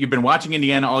when you've been watching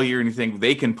Indiana all year and you think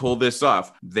they can pull this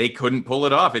off, they couldn't pull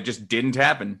it off. It just didn't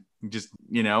happen. Just,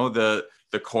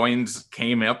 the coins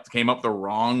came up the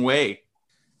wrong way.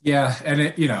 Yeah.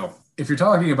 And if you're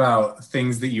talking about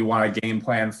things that you want a game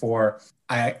plan for,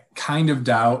 I kind of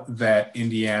doubt that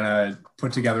Indiana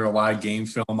put together a lot of game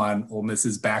film on Ole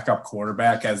Miss's backup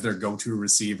quarterback as their go-to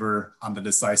receiver on the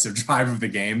decisive drive of the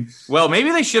game. Well,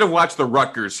 maybe they should have watched the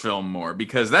Rutgers film more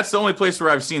because that's the only place where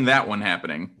I've seen that one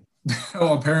happening.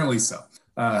 Oh, apparently so.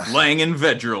 Lang and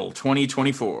Vedral,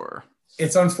 2024.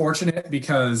 It's unfortunate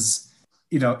because,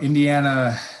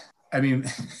 Indiana,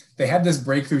 they had this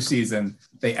breakthrough season.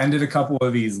 They ended a couple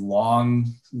of these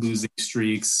long losing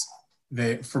streaks.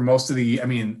 For most of the,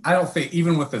 I don't think,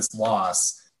 even with this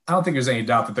loss, I don't think there's any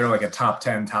doubt that they're like a top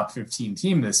 10, top 15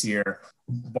 team this year.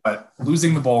 But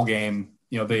losing the bowl game,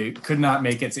 they could not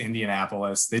make it to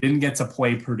Indianapolis. They didn't get to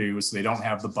play Purdue, so they don't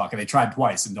have the bucket. They tried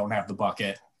twice and don't have the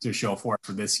bucket to show for it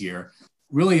for this year.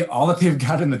 Really, all that they've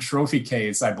got in the trophy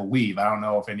case, I believe, I don't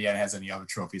know if Indiana has any other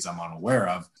trophies I'm unaware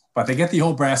of, but they get the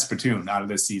whole brass spittoon out of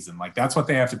this season. Like, that's what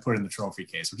they have to put in the trophy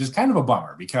case, which is kind of a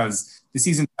bummer because the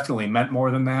season definitely meant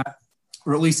more than that,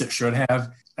 or at least it should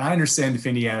have. And I understand if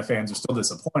Indiana fans are still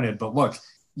disappointed, but look,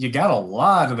 you got a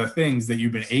lot of the things that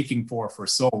you've been aching for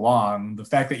so long. The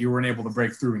fact that you weren't able to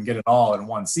break through and get it all in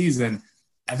one season,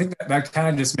 I think that kind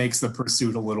of just makes the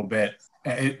pursuit a little bit.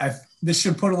 This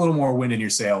should put a little more wind in your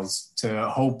sails to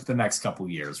hope the next couple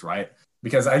of years, right?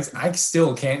 Because I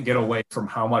still can't get away from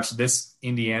how much this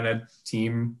Indiana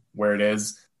team, where it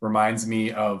is, reminds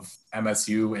me of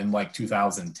MSU in like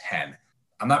 2010.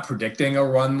 I'm not predicting a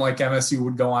run like MSU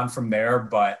would go on from there,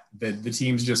 but the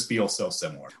teams just feel so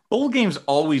similar. Bowl games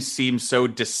always seem so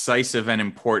decisive and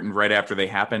important right after they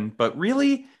happen, but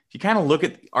really, if you kind of look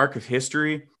at the arc of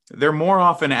history, they're more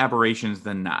often aberrations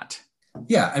than not.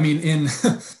 Yeah, in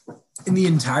the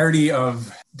entirety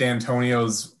of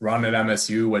D'Antonio's run at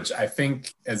MSU, which I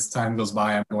think as time goes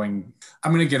by, I'm going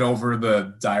to get over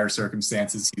the dire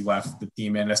circumstances he left the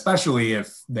team in, especially if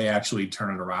they actually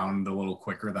turn it around a little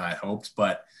quicker than I hoped.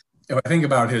 But if I think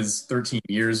about his 13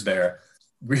 years there,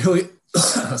 really,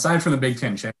 aside from the Big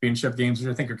Ten championship games,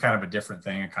 which I think are kind of a different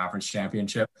thing, a conference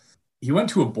championship, he went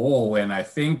to a bowl in, I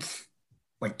think,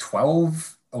 like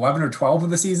 11 or 12 of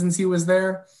the seasons he was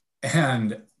there.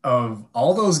 And of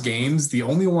all those games, the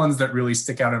only ones that really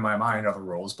stick out in my mind are the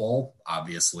Rose Bowl,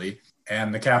 obviously,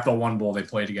 and the Capital One Bowl they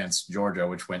played against Georgia,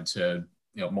 which went to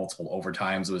multiple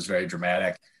overtimes. It was very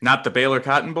dramatic. Not the Baylor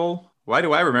Cotton Bowl? Why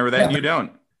do I remember that and you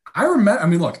don't? I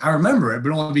remember it,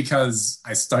 but only because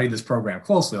I studied this program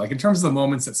closely. Like in terms of the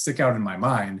moments that stick out in my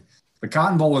mind, the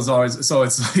Cotton Bowl was always, so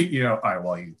it's like, all right,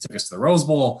 well, you took us to the Rose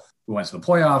Bowl. We went to the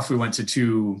playoff. We went to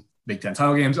 2 Big Ten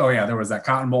title games. Oh yeah, there was that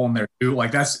Cotton Bowl in there too.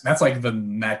 Like that's like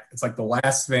it's like the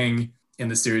last thing in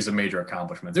the series of major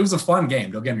accomplishments. It was a fun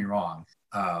game, don't get me wrong,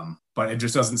 but it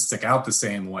just doesn't stick out the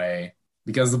same way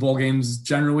because the bowl games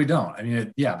generally don't.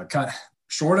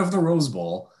 Short of the Rose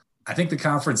Bowl, I think the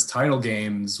conference title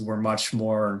games were much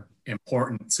more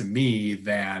important to me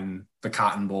than the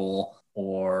Cotton Bowl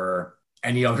or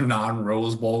any other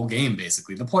non-Rose Bowl game.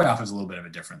 Basically, the playoff is a little bit of a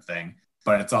different thing.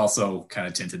 but it's also kind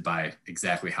of tinted by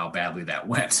exactly how badly that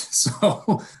went.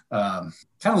 So kind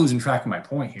of losing track of my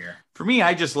point here. For me,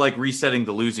 I just like resetting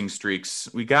the losing streaks.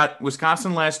 We got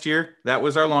Wisconsin last year. That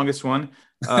was our longest one.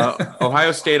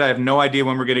 Ohio State, I have no idea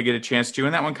when we're going to get a chance to,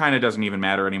 and that one kind of doesn't even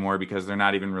matter anymore because they're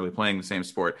not even really playing the same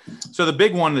sport. So the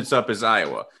big one that's up is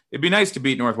Iowa. It'd be nice to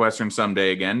beat Northwestern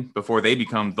someday again before they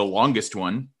become the longest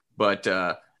one, but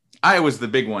Iowa's the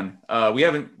big one. We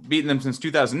haven't beaten them since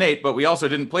 2008, but we also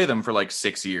didn't play them for like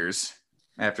 6 years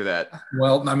after that.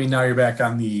 Well, I mean, now you're back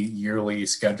on the yearly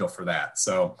schedule for that.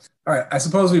 So, all right, I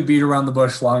suppose we beat around the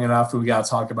bush long enough that we got to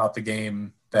talk about the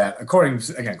game that, according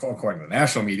to the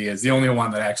national media, is the only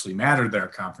one that actually mattered that our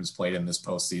conference played in this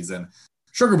postseason.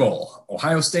 Sugar Bowl,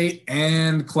 Ohio State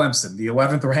and Clemson. The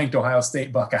 11th ranked Ohio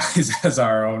State Buckeyes, as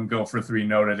our own Go for Three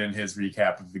noted in his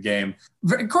recap of the game.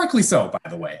 Very correctly so, by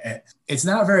the way. It's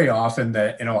not very often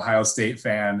that an Ohio State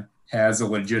fan has a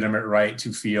legitimate right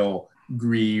to feel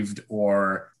grieved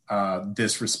or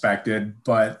disrespected,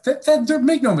 but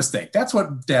make no mistake, that's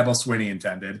what Dabo Swinney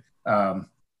intended.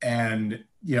 And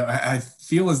I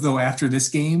feel as though after this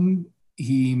game,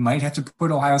 he might have to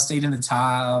put Ohio State in the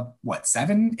top,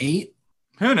 7, 8?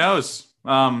 Who knows?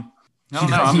 I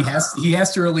don't know. He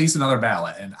has to release another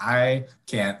ballot, and I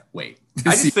can't wait.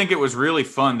 I just think it was really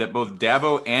fun that both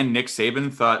Dabo and Nick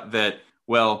Saban thought that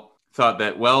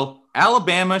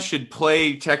Alabama should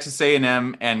play Texas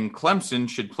A&M and Clemson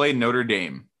should play Notre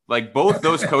Dame. Like, both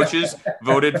those coaches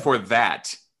voted for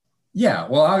that. Yeah,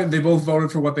 well, they both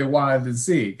voted for what they wanted to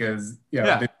see because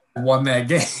they won that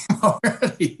game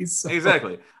already. So.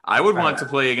 Exactly. I would want to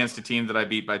play against a team that I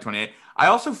beat by 28. I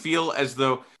also feel as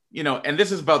though, and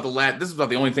this is about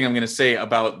the only thing I'm going to say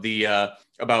about the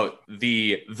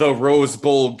Rose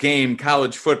Bowl game,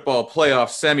 college football playoff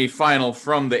semifinal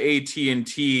from the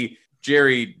AT&T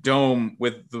Jerry Dome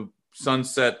with the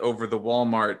sunset over the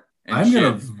Walmart. I'm going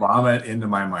to vomit into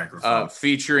my microphone.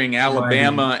 Featuring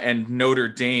Alabama and Notre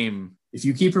Dame. If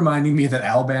you keep reminding me that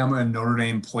Alabama and Notre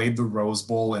Dame played the Rose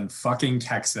Bowl in fucking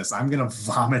Texas, I'm going to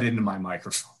vomit into my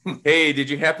microphone. Hey, did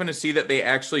you happen to see that they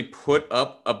actually put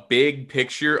up a big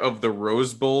picture of the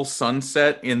Rose Bowl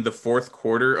sunset in the fourth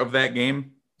quarter of that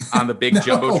game on the big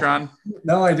Jumbotron?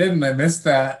 No, I didn't. I missed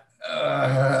that.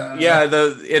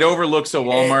 It overlooks a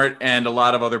Walmart and a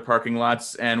lot of other parking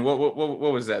lots. And what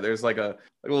was that? There's like a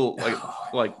little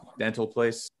like dental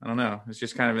place. I don't know. It's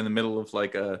just kind of in the middle of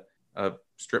like a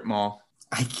strip mall.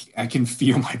 I can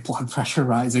feel my blood pressure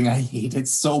rising. I hate it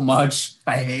so much.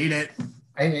 I hate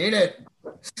it.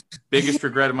 Biggest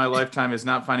regret of my lifetime is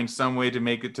not finding some way to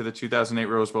make it to the 2008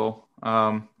 Rose Bowl.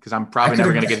 Because I'm probably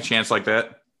never going to get a chance like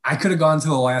that. I could have gone to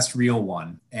the last real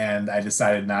one, and I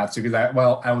decided not to because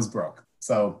I was broke.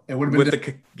 So it would have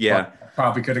been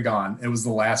probably could have gone. It was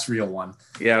the last real one.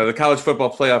 Yeah, the college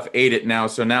football playoff ate it now.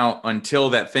 So now until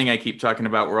that thing I keep talking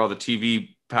about where all the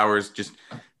TV powers just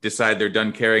decide they're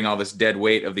done carrying all this dead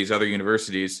weight of these other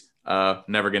universities,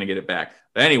 never going to get it back.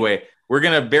 But anyway, we're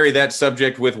going to bury that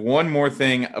subject with one more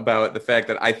thing about the fact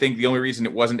that I think the only reason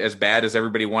it wasn't as bad as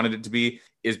everybody wanted it to be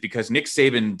is because Nick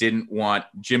Saban didn't want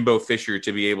Jimbo Fisher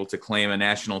to be able to claim a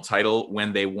national title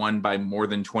when they won by more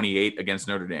than 28 against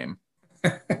Notre Dame.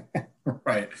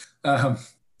 Right.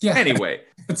 Anyway.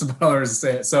 That's about all there is to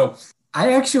say. So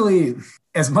I actually,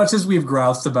 as much as we've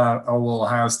groused about,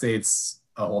 Ohio State's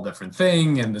a whole different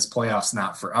thing and this playoff's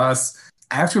not for us,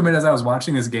 I have to admit, as I was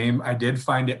watching this game, I did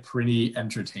find it pretty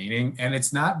entertaining. And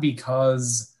it's not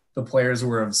because the players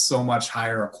were of so much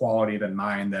higher quality than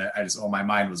mine that my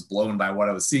mind was blown by what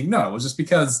I was seeing. No, it was just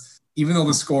because even though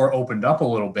the score opened up a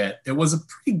little bit, it was a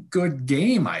pretty good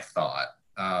game, I thought.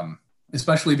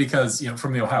 Especially because,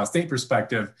 from the Ohio State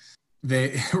perspective,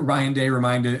 Ryan Day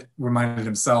reminded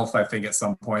himself, I think, at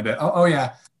some point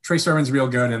that, Trey Sermon's real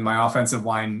good and my offensive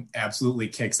line absolutely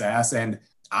kicks ass. And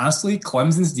honestly,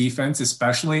 Clemson's defense,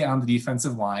 especially on the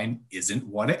defensive line, isn't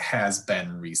what it has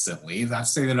been recently. Not to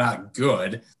say they're not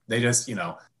good. They just,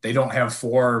 they don't have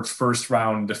 4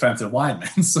 first-round defensive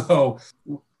linemen. So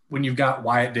when you've got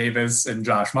Wyatt Davis and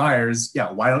Josh Myers,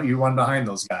 why don't you run behind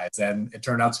those guys? And it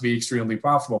turned out to be extremely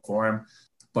profitable for him.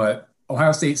 But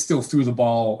Ohio State still threw the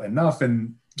ball enough.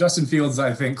 And Justin Fields,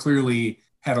 I think, clearly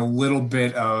had a little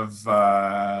bit of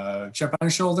chip on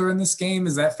his shoulder in this game.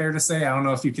 Is that fair to say? I don't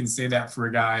know if you can say that for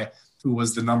a guy who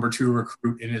was the number 2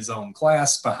 recruit in his own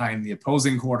class behind the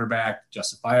opposing quarterback,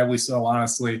 justifiably so,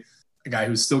 honestly. A guy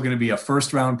who's still going to be a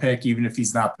first-round pick, even if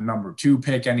he's not the number 2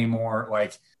 pick anymore.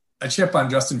 Like, a chip on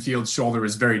Justin Fields' shoulder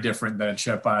is very different than a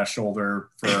chip on a shoulder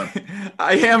for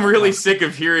I am really sick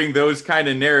of hearing those kind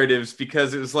of narratives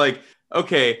because it was like,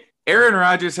 okay, Aaron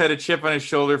Rodgers had a chip on his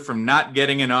shoulder from not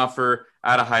getting an offer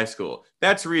out of high school.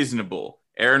 That's reasonable.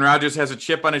 Aaron Rodgers has a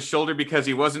chip on his shoulder because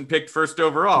he wasn't picked first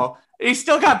overall. He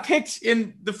still got picked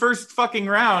in the first fucking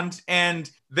round and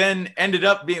then ended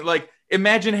up being like,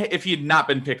 imagine if he had not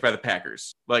been picked by the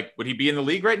Packers. Like, would he be in the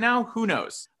league right now? Who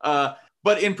knows?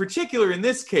 But in particular, in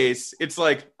this case, it's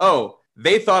like, oh,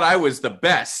 they thought I was the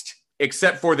best,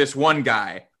 except for this one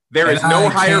guy. There is no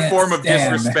higher form of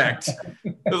disrespect.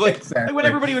 It was like, Exactly. when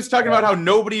everybody was talking about how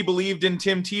nobody believed in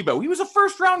Tim Tebow. He was a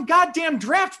first-round goddamn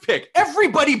draft pick.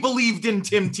 Everybody believed in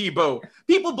Tim Tebow.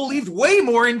 People believed way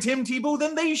more in Tim Tebow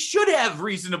than they should have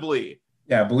reasonably.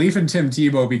 Yeah, belief in Tim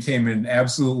Tebow became an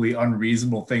absolutely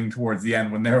unreasonable thing towards the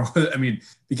end when there was,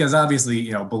 because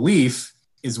obviously, belief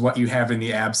is what you have in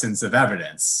the absence of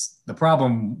evidence. The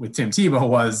problem with Tim Tebow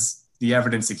was the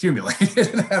evidence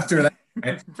accumulated after that.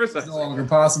 Right? It's no longer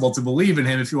possible to believe in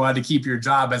him if you wanted to keep your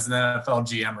job as an NFL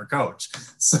GM or coach.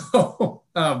 So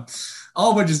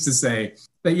all but just to say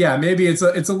that, yeah, maybe it's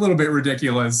a little bit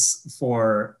ridiculous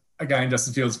for a guy in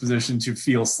Justin Fields' position to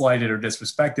feel slighted or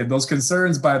disrespected. Those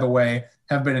concerns, by the way,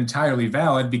 have been entirely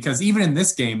valid because even in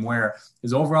this game where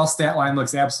his overall stat line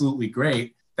looks absolutely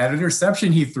great, that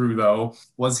interception he threw, though,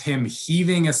 was him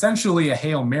heaving essentially a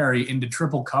Hail Mary into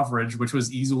triple coverage, which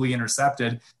was easily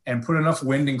intercepted and put enough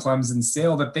wind in Clemson's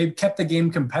sail that they've kept the game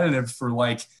competitive for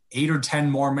like 8 or 10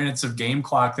 more minutes of game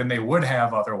clock than they would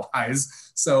have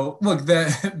otherwise. So, look,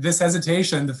 this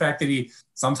hesitation, the fact that he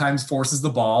sometimes forces the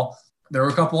ball, there were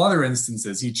a couple other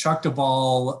instances. He chucked a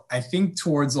ball, I think,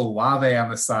 towards Olave on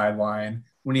the sideline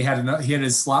when he had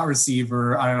his slot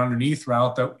receiver on an underneath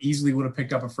route that easily would have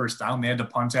picked up a first down. They had to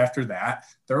punt after that.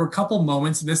 There were a couple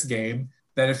moments in this game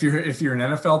that if you're an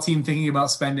NFL team thinking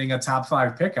about spending a top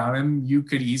 5 pick on him, you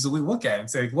could easily look at it and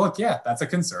say, look, yeah, that's a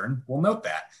concern. We'll note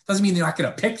that. Doesn't mean they're not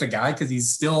going to pick the guy because he's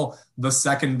still the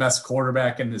second best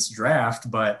quarterback in this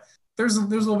draft, but there's a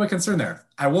little bit of concern there.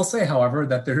 I will say, however,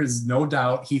 that there is no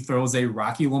doubt he throws a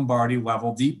Rocky Lombardi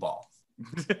level deep ball.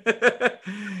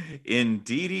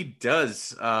 Indeed he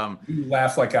does. You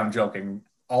laugh like I'm joking.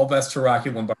 All best to Rocky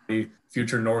Lombardi,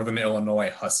 future Northern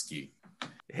Illinois Husky.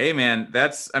 Hey man,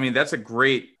 that's a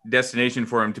great destination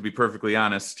for him, to be perfectly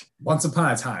honest. Once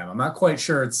upon a time. I'm not quite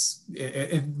sure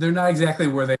they're not exactly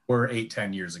where they were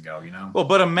 8-10 years ago, Well,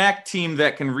 but a MAC team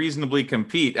that can reasonably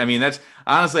compete. That's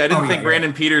honestly, I didn't think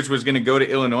Brandon Peters was going to go to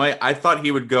Illinois. I thought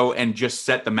he would go and just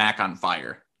set the MAC on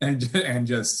fire. And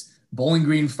just Bowling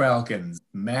Green Falcons,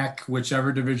 MAC,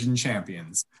 whichever division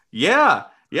champions. Yeah,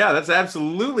 that's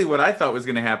absolutely what I thought was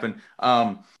going to happen.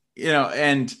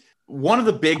 And one of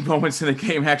the big moments in the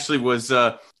game actually was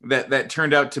that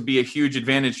turned out to be a huge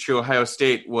advantage to Ohio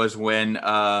State was when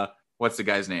what's the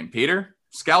guy's name? Peter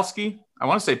Skalski? I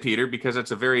want to say Peter because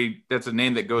that's a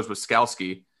name that goes with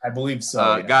Skalski. I believe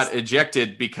so. Yes. Got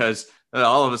ejected because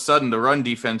all of a sudden the run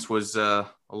defense was a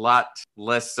lot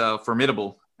less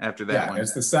formidable. After that one.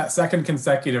 It's the second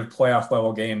consecutive playoff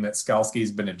level game that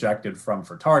Skalski's been ejected from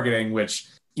for targeting, which,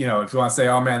 if you want to say,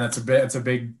 oh man, it's a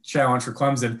big challenge for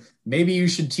Clemson. Maybe you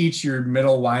should teach your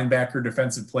middle linebacker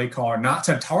defensive play caller not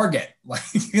to target,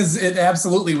 because it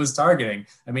absolutely was targeting.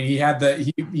 He had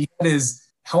he had his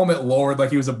helmet lowered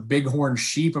like he was a bighorn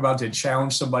sheep about to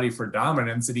challenge somebody for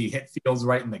dominance, and he hit Fields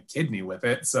right in the kidney with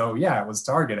it. So yeah, it was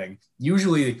targeting.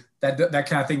 Usually that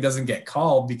kind of thing doesn't get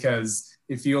called because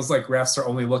it feels like refs are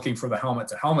only looking for the helmet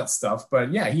to helmet stuff.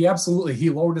 But yeah, he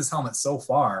lowered his helmet so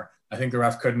far. I think the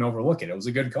ref couldn't overlook it. It was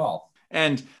a good call.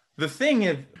 And the thing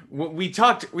is, we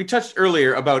touched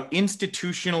earlier about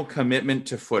institutional commitment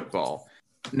to football.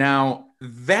 Now,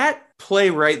 that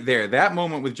play right there, that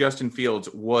moment with Justin Fields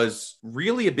was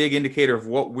really a big indicator of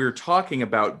what we're talking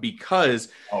about because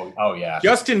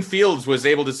Justin Fields was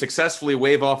able to successfully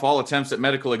wave off all attempts at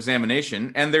medical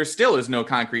examination, and there still is no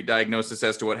concrete diagnosis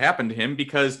as to what happened to him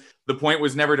because the point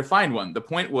was never to find one. The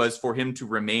point was for him to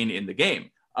remain in the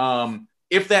game.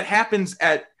 If that happens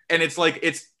and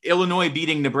it's Illinois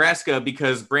beating Nebraska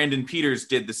because Brandon Peters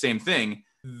did the same thing,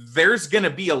 there's going to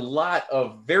be a lot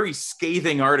of very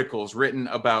scathing articles written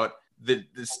about the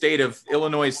state of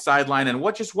Illinois sideline and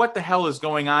what the hell is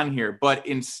going on here. But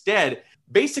instead,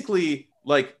 basically,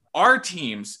 like our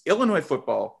teams, Illinois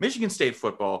football, Michigan State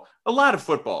football, a lot of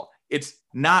football, it's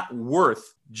not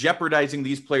worth jeopardizing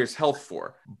these players' health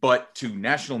for. But to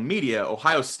national media,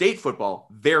 Ohio State football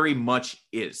very much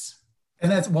is.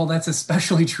 And that's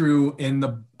especially true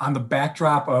on the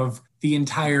backdrop of the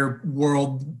entire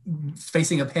world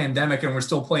facing a pandemic and we're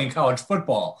still playing college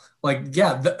football.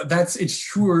 It's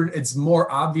true. It's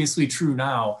more obviously true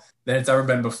now than it's ever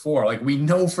been before. We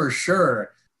know for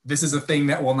sure this is a thing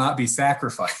that will not be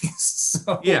sacrificed.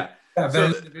 That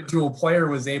individual player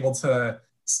was able to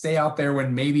stay out there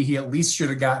when maybe he at least should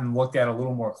have gotten looked at a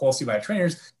little more closely by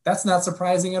trainers. That's not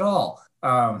surprising at all.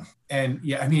 And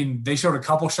yeah, I mean, they showed a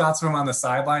couple shots of him on the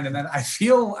sideline, and then I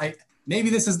feel maybe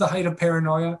this is the height of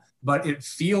paranoia, but it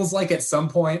feels like at some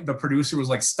point the producer was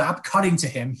like, "Stop cutting to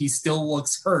him. He still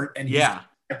looks hurt, and he's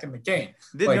back in the game."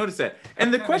 Didn't notice that.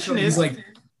 And the question is, like,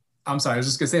 I'm sorry, I was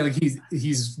just gonna say, like,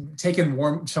 he's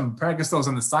taken some practice throws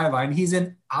on the sideline. He's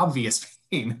in obvious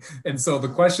pain, and so the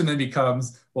question then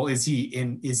becomes, well, is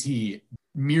he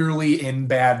merely in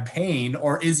bad pain,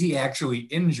 or is he actually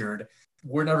injured?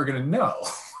 We're never gonna know.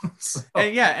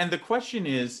 And the question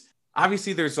is,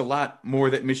 obviously there's a lot more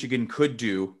that Michigan could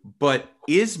do, but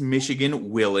is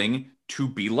Michigan willing to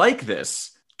be like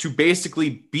this, to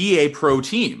basically be a pro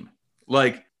team?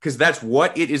 Like, because that's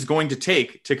what it is going to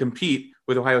take to compete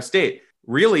with Ohio State.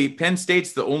 Really, Penn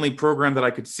State's the only program that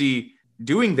I could see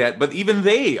doing that, but even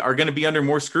they are going to be under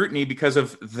more scrutiny because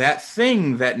of that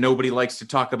thing that nobody likes to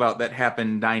talk about that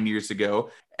happened 9 years ago.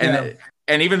 And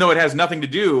even though it has nothing to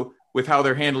do with how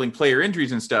they're handling player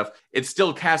injuries and stuff, it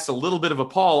still casts a little bit of a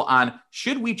pall on,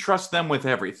 should we trust them with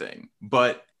everything?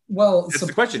 But that's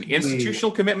the question.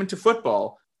 Institutional commitment to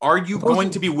football. Are you going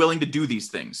to be willing to do these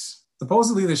things?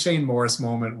 Supposedly the Shane Morris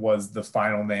moment was the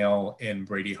final nail in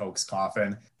Brady Hoke's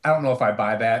coffin. I don't know if I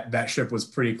buy that. That ship was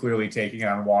pretty clearly taking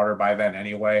on water by then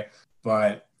anyway,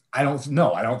 but I don't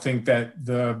know. I don't think that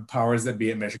the powers that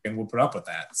be at Michigan will put up with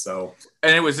that. So,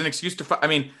 and it was an excuse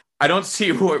to, I don't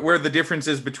see where the difference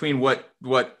is between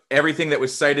what everything that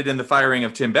was cited in the firing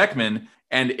of Tim Beckman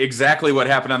and exactly what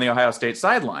happened on the Ohio State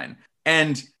sideline.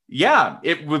 And yeah,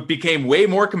 it became way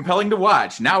more compelling to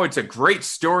watch. Now it's a great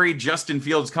story. Justin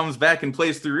Fields comes back and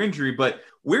plays through injury, but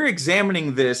we're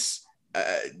examining this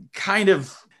kind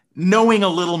of knowing a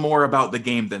little more about the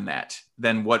game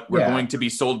than what we're going to be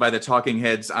sold by the talking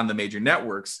heads on the major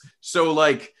networks. So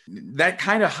like that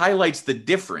kind of highlights the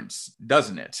difference,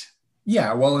 doesn't it?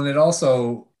 Yeah, well, and it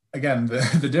also, again,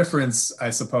 the difference, I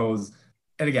suppose,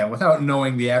 and again, without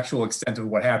knowing the actual extent of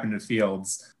what happened to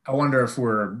Fields, I wonder if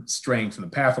we're straying from the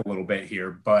path a little bit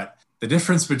here, but the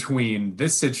difference between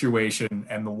this situation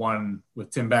and the one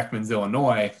with Tim Beckman's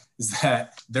Illinois is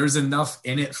that there's enough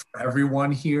in it for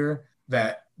everyone here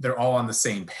that they're all on the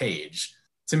same page.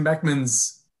 Tim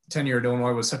Beckman's tenure at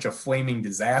Illinois was such a flaming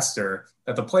disaster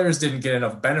that the players didn't get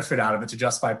enough benefit out of it to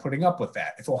justify putting up with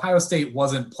that. If Ohio State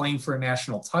wasn't playing for a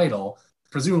national title,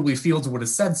 presumably Fields would have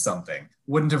said something,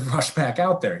 wouldn't have rushed back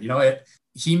out there.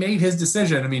 He made his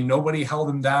decision. Nobody held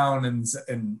him down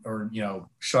or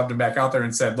shoved him back out there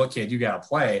and said, "Look, kid, you got to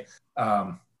play."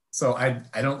 So I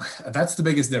don't, that's the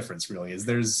biggest difference really, is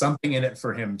there's something in it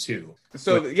for him too.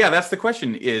 So that's the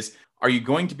question is, are you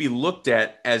going to be looked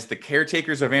at as the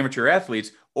caretakers of amateur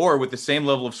athletes, or with the same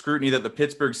level of scrutiny that the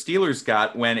Pittsburgh Steelers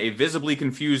got when a visibly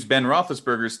confused Ben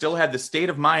Roethlisberger still had the state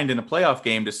of mind in a playoff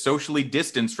game to socially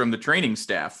distance from the training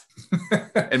staff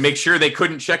and make sure they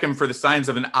couldn't check him for the signs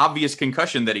of an obvious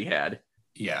concussion that he had?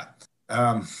 Yeah.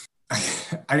 I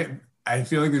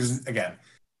feel like there's, again,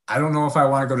 I don't know if I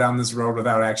want to go down this road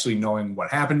without actually knowing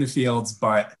what happened to Fields,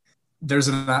 but there's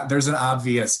an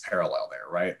obvious parallel there,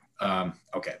 right?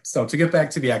 Okay, so to get back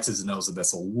to the X's and O's of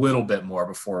this a little bit more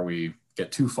before we get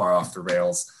too far off the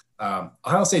rails,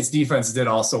 Ohio State's defense did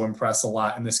also impress a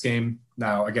lot in this game.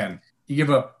 Now, again, you give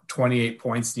up 28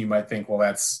 points and you might think, well,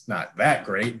 that's not that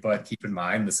great, but keep in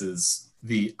mind, this is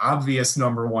the obvious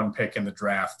number one pick in the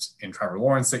draft in Trevor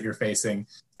Lawrence that you're facing.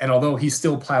 And although he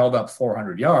still piled up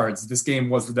 400 yards, this game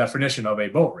was the definition of a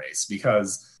boat race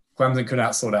because Clemson could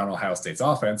not slow down Ohio State's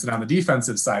offense. And on the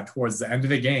defensive side, towards the end of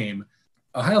the game,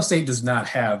 Ohio State does not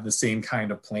have the same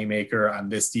kind of playmaker on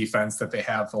this defense that they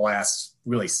have the last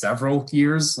really several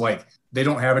years. Like, they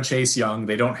don't have a Chase Young.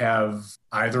 They don't have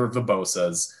either of the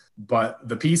Bosas. But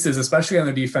the pieces, especially on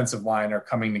the defensive line, are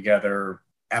coming together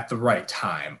at the right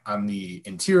time. On the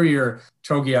interior,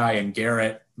 Togiai and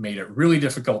Garrett made it really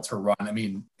difficult to run.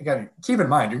 Again, keep in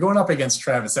mind, you're going up against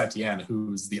Travis Etienne,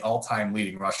 who's the all-time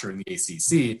leading rusher in the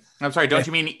ACC. I'm sorry, don't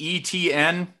you mean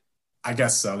ETN? I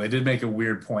guess so. They did make a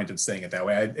weird point of saying it that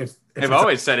way. They've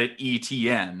always said it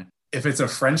ETN. If it's a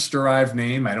French-derived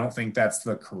name, I don't think that's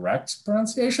the correct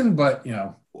pronunciation, but,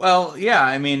 Well, yeah,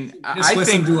 I think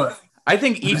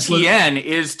ETN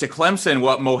is to Clemson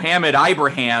what Mohammed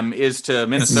Ibrahim is to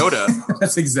Minnesota.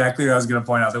 That's exactly what I was going to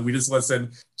point out, that we just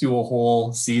listened to a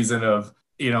whole season of,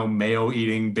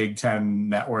 Mayo-eating Big Ten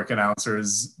network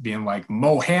announcers being like,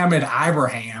 Mohammed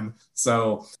Ibrahim.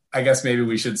 So I guess maybe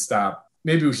we should stop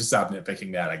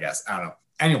nitpicking that, I guess. I don't know.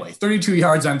 Anyway, 32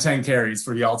 yards on 10 carries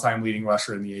for the all-time leading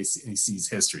rusher in the ACC's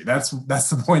history. That's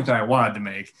the point that I wanted to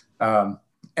make.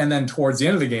 And then towards the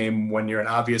end of the game, when you're in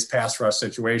obvious pass rush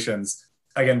situations,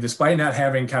 again, despite not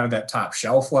having kind of that top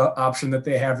shelf option that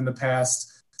they have in the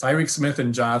past, Tyreek Smith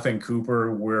and Jonathan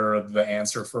Cooper were the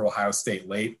answer for Ohio State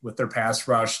late with their pass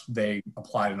rush. They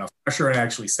applied enough pressure and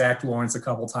actually sacked Lawrence a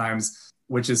couple times,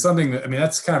 which is something that, I mean,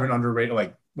 that's kind of an underrated,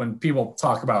 like when people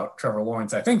talk about Trevor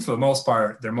Lawrence, I think for the most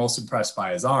part, they're most impressed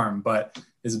by his arm, but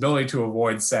his ability to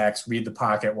avoid sacks, read the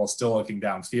pocket while still looking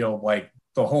downfield, like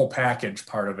the whole package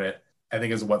part of it, I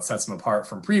think is what sets him apart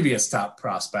from previous top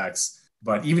prospects.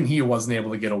 But even he wasn't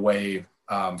able to get away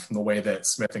from the way that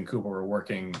Smith and Cooper were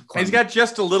working. He's got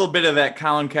just a little bit of that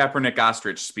Colin Kaepernick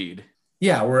ostrich speed.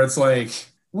 Yeah, where it's like,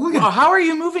 look at how are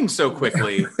you moving so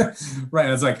quickly? Right.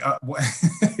 It's like,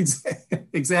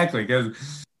 exactly. Because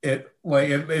it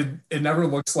never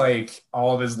looks like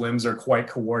all of his limbs are quite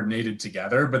coordinated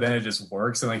together, but then it just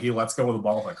works. And like, he lets go of the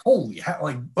ball. Like, holy hell.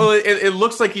 Like, well, it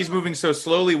looks like he's moving so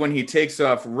slowly when he takes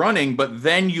off running, but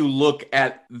then you look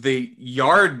at the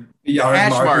yard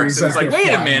hash marks and it's like, wait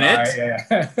a minute.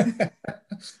 Yeah.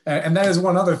 And that is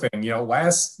one other thing,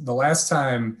 the last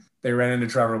time they ran into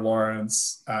Trevor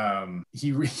Lawrence,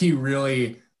 he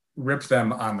really ripped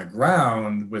them on the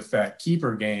ground with that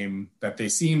keeper game that they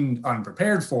seemed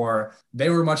unprepared for. They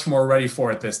were much more ready for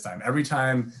it this time. Every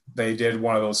time they did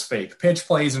one of those fake pitch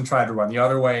plays and tried to run the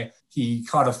other way, he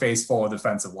caught a face full of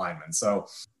defensive linemen. So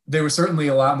they were certainly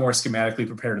a lot more schematically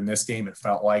prepared in this game, it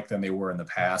felt like, than they were in the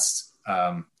past.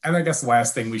 And I guess the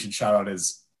last thing we should shout out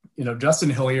is, Justin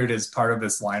Hilliard is part of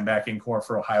this linebacking core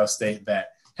for Ohio State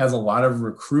that has a lot of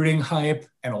recruiting hype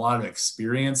and a lot of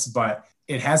experience, but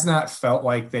it has not felt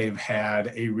like they've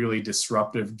had a really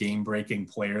disruptive game-breaking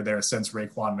player there since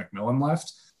Raekwon McMillan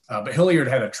left. But Hilliard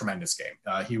had a tremendous game.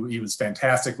 He was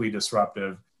fantastically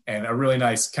disruptive and a really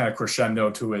nice kind of crescendo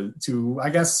to I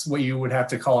guess what you would have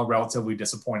to call a relatively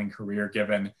disappointing career,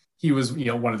 given he was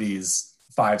one of these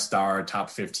 5-star top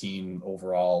 15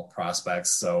 overall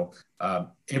prospects. So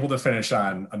able to finish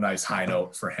on a nice high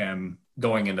note for him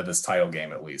going into this title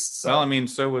game, at least. So. Well, I mean,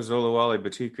 so was Oluwale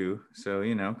Batiku. So,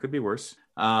 could be worse.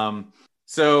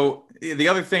 So the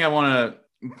other thing I want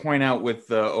to point out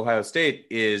with Ohio State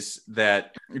is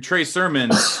that Trey Sermon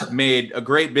made a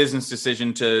great business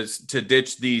decision to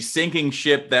ditch the sinking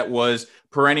ship that was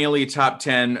perennially top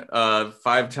 10,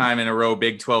 5-time in a row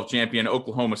Big 12 champion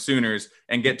Oklahoma Sooners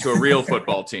and get to a real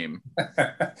football team.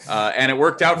 And it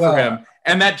worked out for him.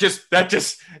 And that just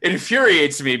it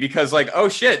infuriates me because, like, oh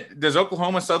shit, does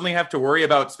Oklahoma suddenly have to worry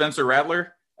about Spencer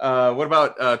Rattler? What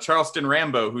about Charleston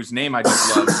Rambo, whose name I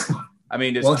just love? I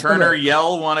mean, does Turner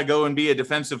Yell want to go and be a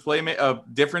defensive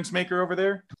difference maker over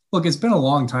there? Look, it's been a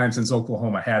long time since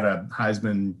Oklahoma had a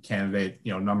Heisman candidate,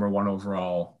 number 1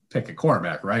 overall pick at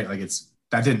quarterback, right? Like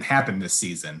that didn't happen this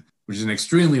season, which is an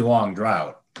extremely long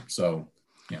drought. So,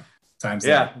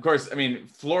 of course. I mean,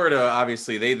 Florida,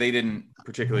 obviously, they didn't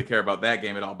particularly care about that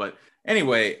game at all. But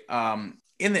anyway,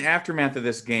 in the aftermath of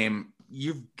this game,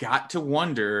 you've got to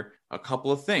wonder a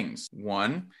couple of things.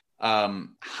 One,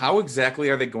 how exactly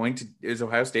is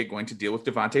Ohio State going to deal with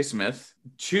Devontae Smith?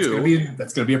 2,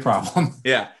 that's going to be a problem.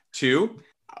 Yeah. 2,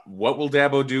 what will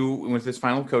Dabo do with his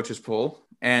final coach's poll?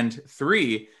 And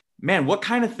 3, man, what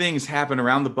kind of things happen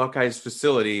around the Buckeyes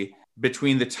facility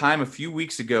between the time a few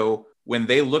weeks ago when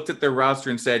they looked at their roster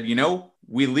and said,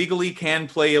 we legally can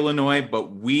play Illinois,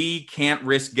 but we can't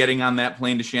risk getting on that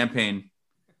plane to Champaign.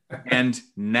 And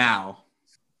now.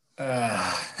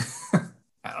 I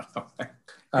don't know.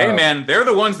 Hey, man, they're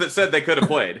the ones that said they could have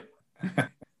played.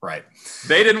 Right.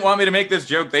 They didn't want me to make this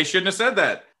joke. They shouldn't have said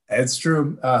that. It's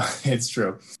true. It's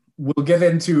true. We'll get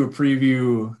into a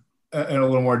preview in a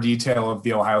little more detail of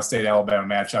the Ohio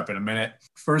State-Alabama matchup in a minute.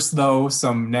 First, though,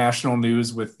 some national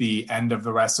news with the end of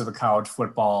the rest of the college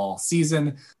football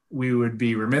season. We would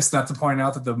be remiss not to point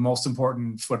out that the most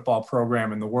important football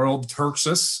program in the world,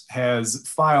 Texas, has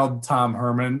fired Tom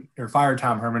Herman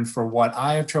for what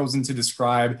I have chosen to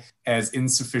describe as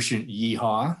insufficient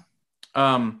yeehaw.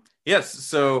 Yes,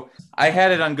 so I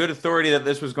had it on good authority that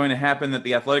this was going to happen, that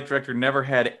the athletic director never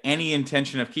had any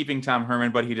intention of keeping Tom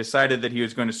Herman, but he decided that he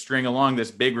was going to string along this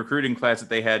big recruiting class that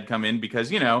they had come in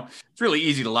because, it's really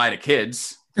easy to lie to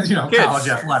kids. Kids. College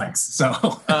athletics.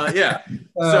 So, yeah.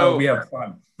 So we have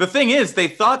fun. The thing is, they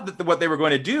thought that what they were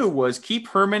going to do was keep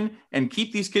Herman and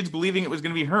keep these kids believing it was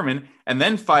going to be Herman and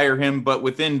then fire him. But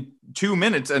within 2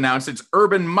 minutes announced it's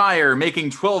Urban Meyer making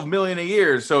 $12 million a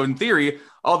year. So in theory,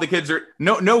 all the kids are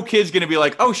no kid's going to be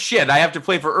like, oh shit, I have to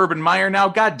play for Urban Meyer now.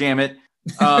 God damn it.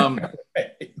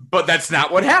 But that's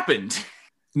not what happened.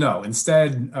 No,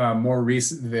 instead, more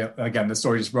recently, again, the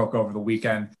story just broke over the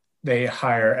weekend. They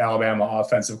hire Alabama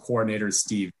offensive coordinator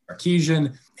Steve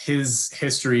Sarkisian. His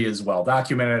history is well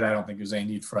documented. I don't think there's any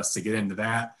need for us to get into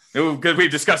that. Because we've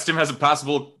discussed him as a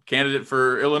possible candidate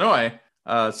for Illinois.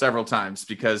 several times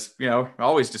because,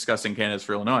 always discussing candidates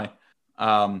for Illinois.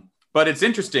 But it's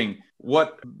interesting.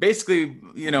 What basically,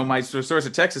 my source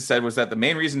at Texas said was that the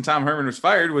main reason Tom Herman was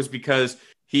fired was because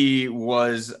he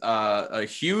was a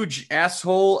huge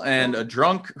asshole and a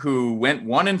drunk who went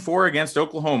 1-4 against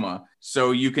Oklahoma.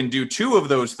 So you can do 2 of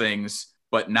those things,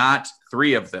 but not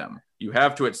 3 of them. You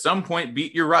have to at some point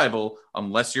beat your rival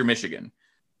unless you're Michigan.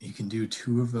 You can do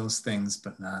 2 of those things,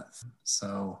 but not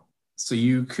so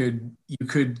you could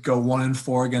go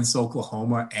 1-4 against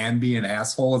Oklahoma and be an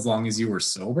asshole as long as you were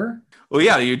sober. Well,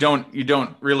 yeah, you don't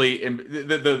really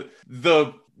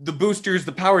the boosters,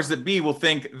 the powers that be will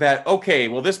think that, okay,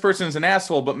 well, this person's an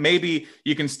asshole, but maybe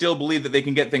you can still believe that they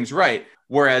can get things right.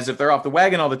 Whereas if they're off the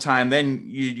wagon all the time, then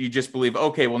you just believe,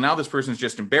 okay, well, now this person's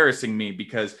just embarrassing me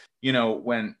because,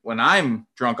 when I'm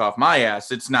drunk off my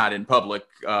ass, it's not in public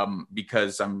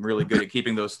because I'm really good at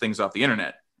keeping those things off the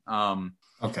internet.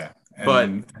 Okay. But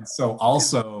so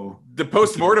also the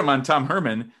postmortem on Tom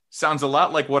Herman sounds a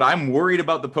lot like what I'm worried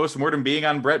about the postmortem being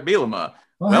on Brett Bielema.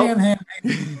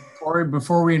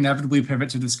 Before we inevitably pivot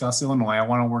to discuss Illinois, I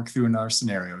want to work through another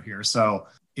scenario here. So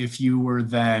if you were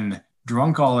then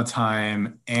drunk all the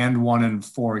time and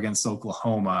 1-4 against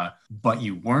Oklahoma, but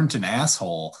you weren't an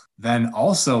asshole, then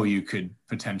also you could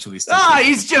potentially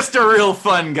he's just a real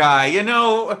fun guy.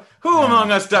 Who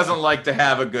among us doesn't like to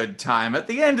have a good time? At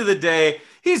the end of the day,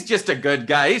 he's just a good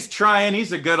guy. He's trying.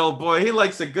 He's a good old boy. He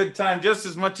likes a good time just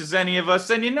as much as any of us.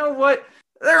 And you know what?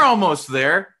 They're almost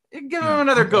there. Give him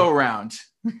another go around.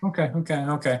 Okay.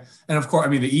 And of course,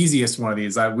 the easiest one of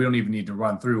these, we don't even need to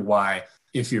run through why.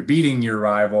 If you're beating your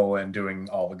rival and doing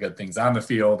all the good things on the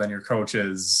field and your coach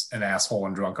is an asshole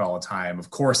and drunk all the time, of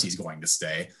course he's going to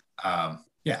stay.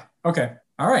 Yeah. Okay.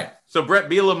 All right. So Brett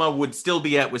Bielema would still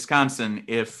be at Wisconsin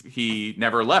if he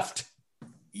never left.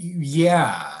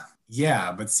 Yeah.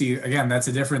 But see, again, that's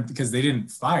a different because they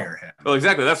didn't fire him. Well,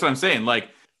 exactly. That's what I'm saying. Like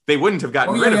they wouldn't have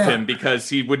gotten rid of him because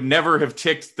he would never have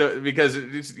ticked because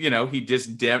he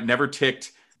just never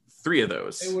ticked 3 of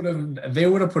those. They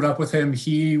would have put up with him.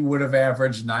 He would have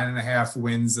averaged 9.5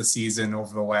 wins a season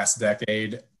over the last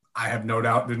decade. I have no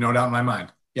doubt in my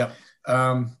mind. Yep.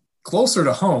 Closer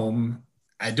to home,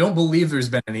 I don't believe there's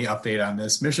been any update on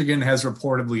this. Michigan has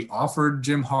reportedly offered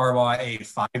Jim Harbaugh a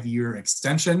 5-year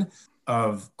extension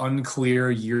of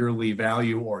unclear yearly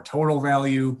value or total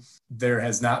value. There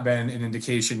has not been an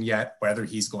indication yet whether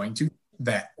he's going to do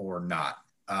that or not.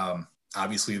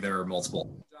 Obviously, there are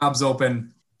multiple jobs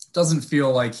open. Doesn't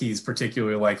feel like he's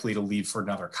particularly likely to leave for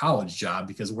another college job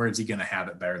because where's he going to have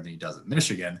it better than he does at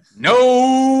Michigan?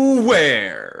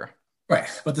 Nowhere. Right.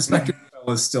 But the specter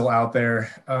is still out there.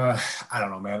 I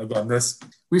don't know, man. Again,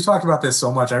 we've talked about this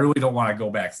so much. I really don't want to go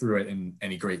back through it in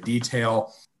any great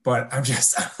detail, but I'm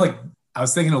just I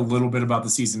was thinking a little bit about the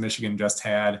season Michigan just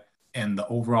had and the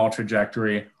overall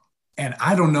trajectory. And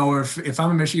I don't know if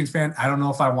I'm a Michigan fan, I don't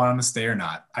know if I want him to stay or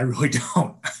not. I really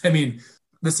don't.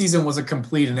 The season was a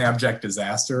complete and abject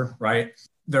disaster, right?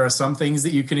 There are some things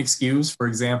that you can excuse. For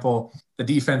example, the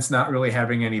defense not really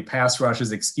having any pass rush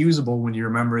is excusable when you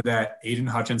remember that Aiden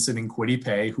Hutchinson and Kwity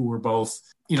Paye, who were both,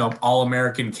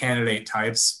 All-American candidate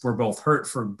types, were both hurt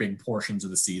for big portions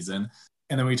of the season.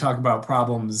 And then we talk about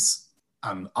problems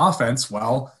on offense.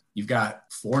 Well, you've got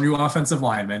 4 new offensive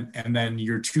linemen, and then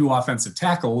your 2 offensive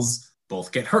tackles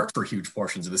both get hurt for huge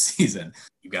portions of the season.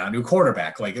 You've got a new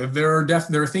quarterback. Like there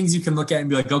are things you can look at and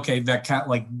be like, okay,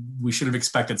 we should have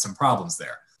expected some problems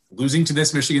there. Losing to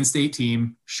this Michigan State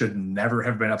team should never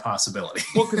have been a possibility.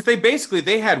 Well, because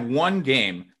they had one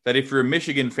game that if you're a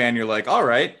Michigan fan, you're like, all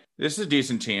right, this is a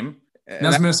decent team. And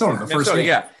that's Minnesota, first game.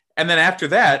 Yeah. And then after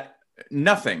that,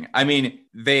 nothing.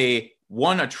 They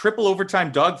won a triple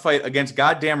overtime dogfight against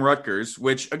goddamn Rutgers,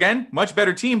 which again, much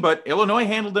better team, but Illinois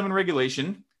handled them in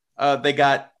regulation. They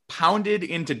got pounded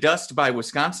into dust by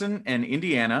Wisconsin and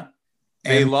Indiana.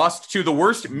 They lost to the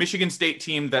worst Michigan State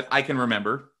team that I can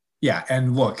remember. Yeah,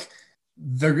 and look,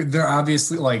 they're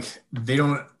obviously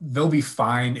they'll be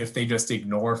fine if they just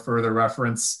ignore further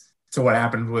reference to what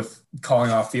happened with calling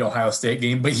off the Ohio State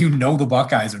game, but the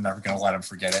Buckeyes are never going to let them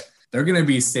forget it. They're going to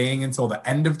be saying until the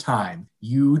end of time,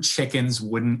 you chickens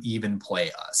wouldn't even play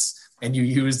us. And you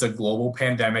use the global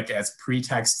pandemic as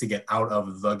pretext to get out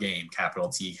of the game, capital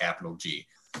T, capital G.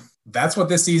 That's what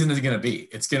this season is going to be.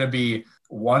 It's going to be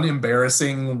one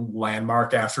embarrassing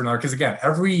landmark after another. Because again,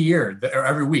 every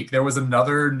week, there was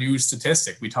another new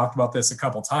statistic. We talked about this a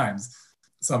couple times.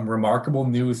 Some remarkable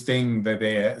new thing that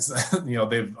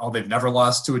they've never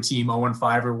lost to a team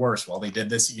 0-5 or worse. Well, they did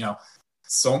this,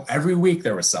 so every week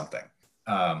there was something.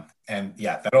 And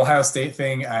yeah, that Ohio State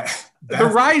thing. The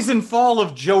rise and fall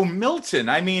of Joe Milton.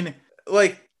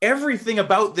 everything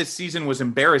about this season was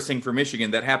embarrassing for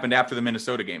Michigan that happened after the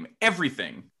Minnesota game.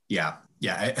 Everything. Yeah.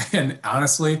 And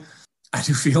honestly, I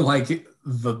do feel like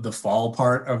the fall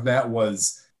part of that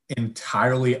was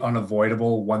entirely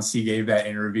unavoidable once he gave that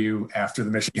interview after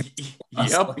the Michigan.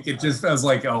 Yep. Like, it just feels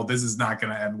like, oh, this is not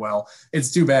going to end well.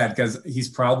 It's too bad because he's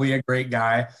probably a great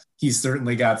guy. He's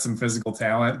certainly got some physical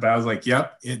talent, but I was like,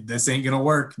 yep, this ain't going to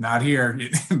work. Not here.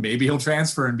 Maybe he'll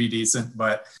transfer and be decent,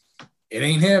 but it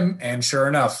ain't him. And sure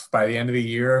enough, by the end of the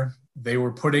year, they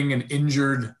were putting an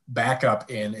injured backup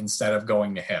in instead of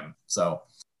going to him. So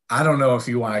I don't know if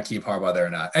you want to keep Harbaugh there or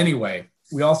not. Anyway,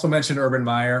 we also mentioned Urban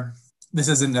Meyer. This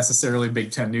isn't necessarily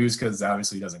Big Ten news because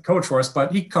obviously he doesn't coach for us,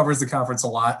 but he covers the conference a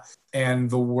lot. And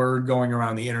the word going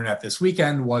around the internet this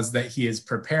weekend was that he is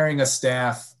preparing a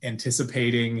staff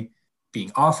anticipating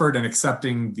being offered and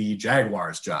accepting the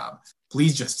Jaguars job.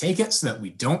 Please just take it so that we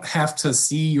don't have to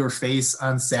see your face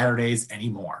on Saturdays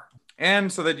anymore.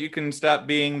 And so that you can stop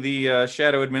being the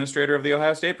shadow administrator of the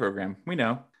Ohio State program. We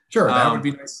know. Sure, that would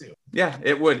be nice too. Yeah,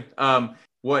 it would.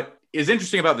 What is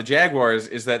interesting about the Jaguars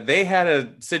is that they had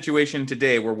a situation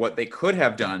today where what they could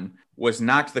have done was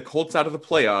knocked the Colts out of the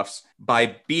playoffs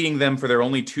by beating them for their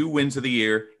only 2 wins of the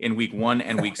year in week 1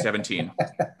 and week 17.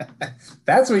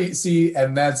 That's what you see.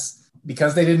 And that's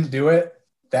because they didn't do it.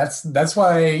 That's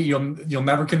why you'll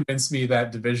never convince me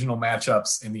that divisional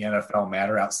matchups in the NFL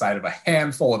matter outside of a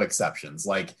handful of exceptions.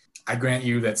 Like, I grant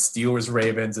you that Steelers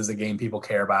Ravens is a game people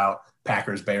care about.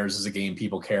 Packers Bears is a game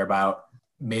people care about.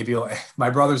 Maybe my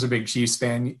brother's a big Chiefs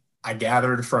fan. I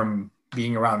gathered from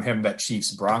being around him that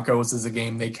Chiefs Broncos is a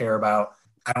game they care about.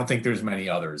 I don't think there's many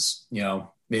others.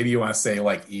 Maybe you want to say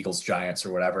like Eagles Giants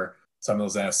or whatever. Some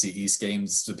of those NFC East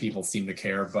games, the people seem to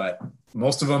care, but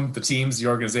most of them, the teams, the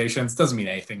organizations, doesn't mean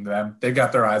anything to them. They've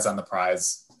got their eyes on the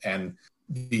prize, and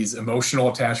these emotional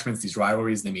attachments, these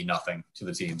rivalries, they mean nothing to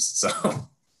the teams. So,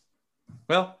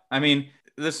 well, I mean,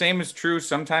 the same is true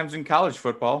sometimes in college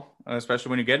football, especially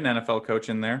when you get an NFL coach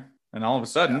in there, and all of a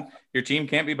sudden, your team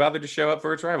can't be bothered to show up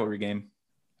for its rivalry game.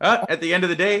 At the end of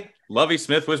the day, Lovie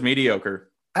Smith was mediocre.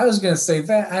 I was going to say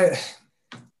that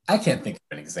I can't think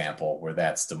of an example where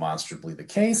that's demonstrably the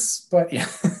case, but yeah.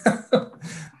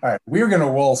 All right, we're going to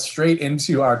roll straight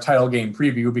into our title game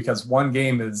preview because one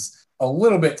game is a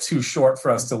little bit too short for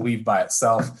us to leave by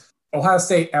itself. Ohio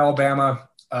State, Alabama.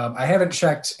 I haven't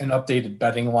checked an updated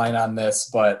betting line on this,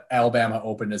 but Alabama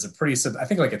opened as I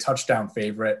think like a touchdown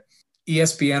favorite.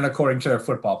 ESPN, according to their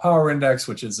Football Power Index,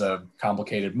 which is a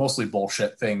complicated, mostly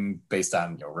bullshit thing based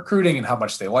on recruiting and how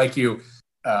much they like you,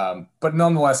 but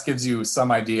nonetheless gives you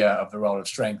some idea of the relative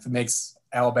strength. It makes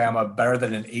Alabama better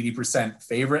than an 80%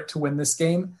 favorite to win this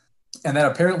game. And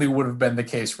that apparently would have been the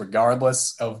case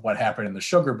regardless of what happened in the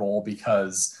Sugar Bowl,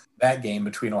 because that game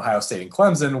between Ohio State and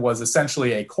Clemson was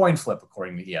essentially a coin flip,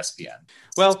 according to ESPN.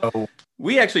 Well,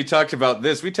 we actually talked about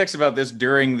this. We texted about this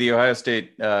during the Ohio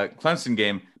State Clemson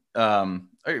game,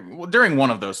 during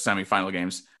one of those semifinal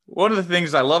games. One of the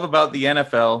things I love about the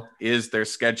NFL is their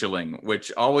scheduling,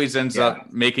 which always ends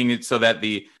up making it so that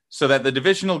the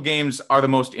divisional games are the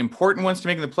most important ones to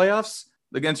make the playoffs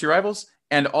against your rivals.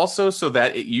 And also so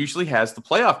that it usually has the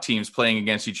playoff teams playing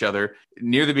against each other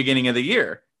near the beginning of the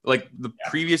year, like the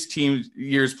previous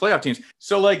year's playoff teams.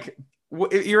 So like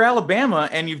you're Alabama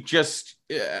and you've just,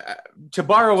 to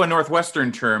borrow a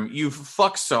Northwestern term, you've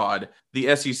fucksawed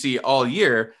the SEC all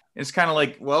year. It's kind of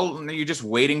like, well, you're just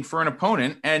waiting for an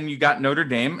opponent, and you got Notre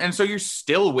Dame, and so you're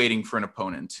still waiting for an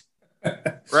opponent,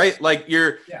 right? Like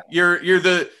you're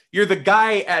the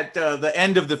guy at the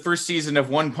end of the first season of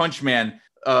One Punch Man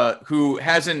who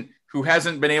hasn't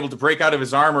been able to break out of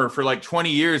his armor for like 20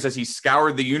 years as he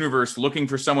scoured the universe looking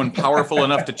for someone powerful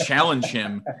enough to challenge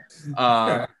him.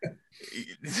 What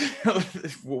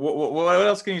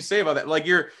else can you say about that? Like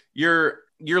you're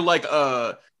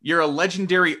a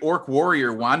legendary orc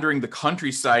warrior wandering the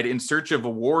countryside in search of a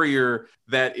warrior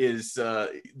that is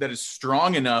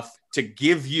strong enough to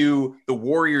give you the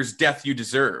warrior's death you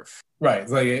deserve. Right.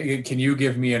 Like, can you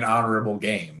give me an honorable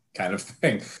game kind of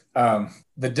thing?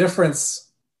 The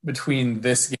difference between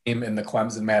this game and the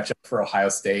Clemson matchup for Ohio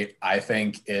State, I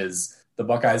think, is the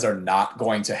Buckeyes are not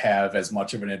going to have as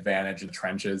much of an advantage in the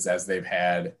trenches as they've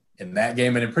had in that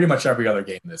game and in pretty much every other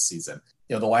game this season.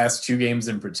 The last 2 games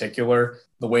in particular,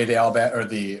 the way the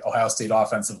Ohio State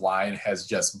offensive line has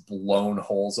just blown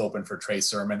holes open for Trey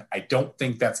Sermon. I don't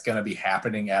think that's going to be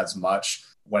happening as much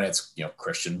when it's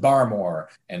Christian Barmore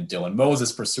and Dylan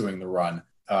Moses pursuing the run.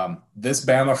 This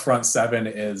Bama front 7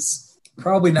 is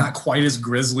probably not quite as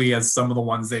grisly as some of the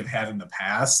ones they've had in the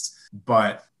past,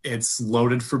 but it's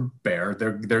loaded for bear.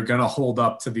 They're going to hold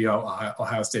up to the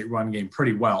Ohio State run game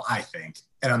pretty well, I think.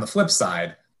 And on the flip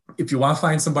side, if you want to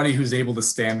find somebody who's able to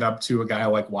stand up to a guy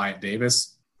like Wyatt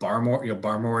Davis,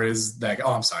 Barmore is that.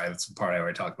 Oh, I'm sorry, that's the part I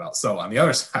already talked about. So on the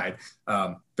other side,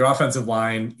 their offensive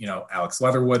line, Alex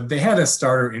Leatherwood, they had a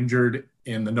starter injured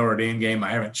in the Notre Dame game.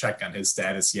 I haven't checked on his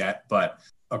status yet, but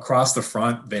across the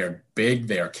front, they're big,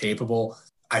 they are capable.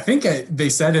 I think they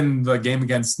said in the game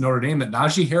against Notre Dame that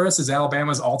Najee Harris is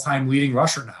Alabama's all-time leading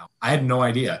rusher now. I had no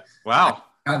idea. Wow.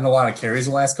 I've gotten a lot of carries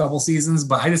the last couple seasons,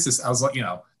 but I was like,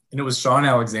 and it was Sean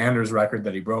Alexander's record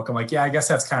that he broke. I'm like, yeah, I guess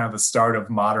that's kind of the start of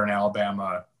modern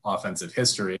Alabama offensive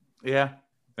history. Yeah.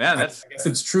 I guess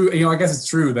it's true. I guess it's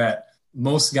true that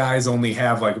most guys only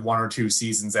have like 1 or 2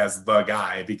 seasons as the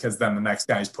guy, because then the next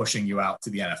guy's pushing you out to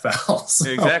the NFL. So,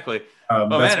 exactly.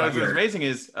 What's amazing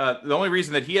is the only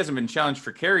reason that he hasn't been challenged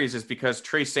for carries is because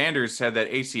Trey Sanders had that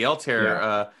ACL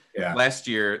tear last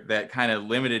year that kind of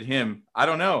limited him. I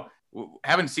don't know.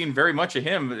 Haven't seen very much of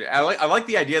him. I like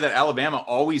the idea that Alabama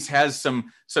always has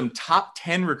some top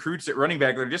 10 recruits at running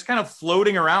back that are just kind of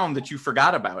floating around that you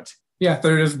forgot about. Yeah,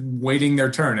 they're just waiting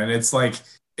their turn. And it's like,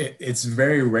 it's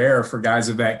very rare for guys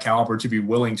of that caliber to be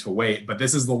willing to wait. But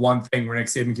this is the one thing where Nick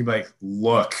Saban can be like,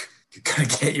 look, you're going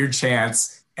to get your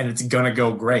chance and it's going to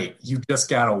go great. You just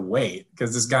got to wait,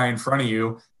 because this guy in front of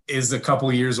you is a couple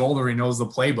of years older. He knows the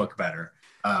playbook better.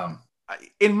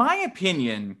 In my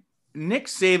opinion, Nick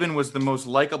Saban was the most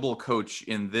likable coach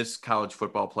in this college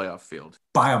football playoff field.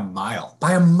 By a mile.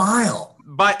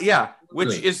 But yeah,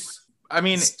 which is,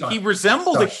 he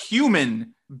resembled a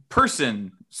human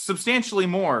person substantially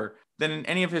more than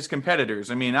any of his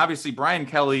competitors. Obviously Brian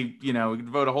Kelly, we could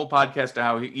devote a whole podcast to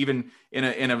how he, even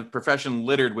in a profession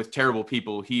littered with terrible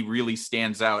people, he really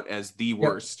stands out as the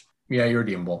worst. Yeah, you're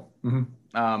redeemable.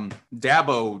 Mm-hmm.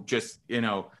 Dabo, just,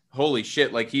 holy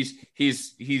shit. Like he's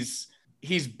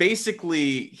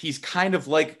basically, he's kind of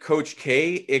like Coach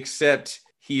K, except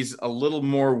he's a little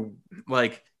more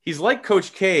like, he's like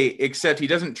Coach K, except he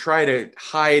doesn't try to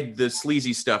hide the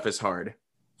sleazy stuff as hard.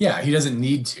 Yeah, he doesn't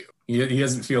need to. He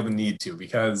doesn't feel the need to,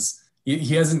 because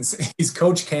he hasn't. He's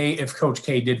Coach K if Coach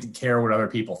K didn't care what other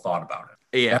people thought about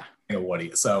it. Yeah.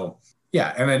 So,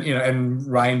 yeah. And then, and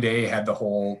Ryan Day had the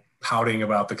whole pouting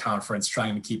about the conference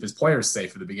trying to keep his players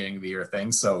safe at the beginning of the year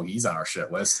thing. So he's on our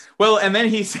shit list. Well, and then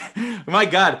he said, my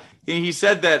God, he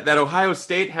said that Ohio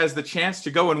State has the chance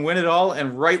to go and win it all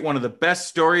and write one of the best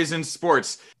stories in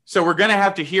sports. So we're going to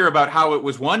have to hear about how it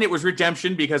was, one, it was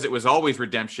redemption because it was always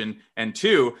redemption. And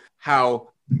two, how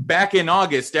back in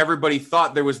August, everybody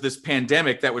thought there was this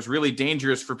pandemic that was really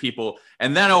dangerous for people.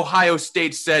 And then Ohio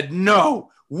State said,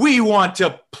 no, we want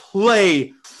to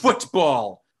play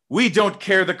football. We don't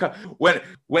care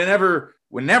whenever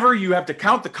you have to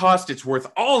count the cost, it's worth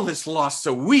all this loss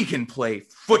so we can play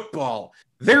football.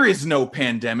 There is no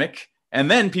pandemic.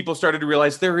 And then people started to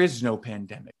realize there is no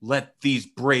pandemic. Let these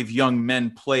brave young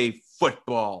men play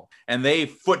football. And they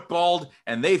footballed,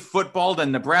 and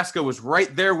Nebraska was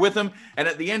right there with them. And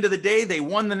at the end of the day, they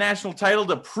won the national title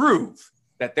to prove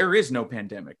that there is no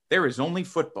pandemic. There is only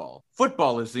football.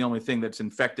 Football is the only thing that's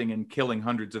infecting and killing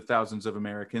hundreds of thousands of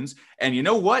Americans. And you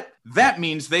know what? That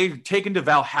means they've taken to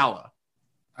Valhalla.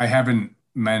 I haven't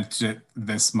meant it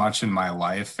this much in my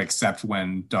life, except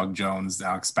when Doug Jones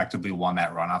unexpectedly won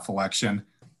that runoff election.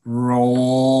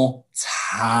 Roll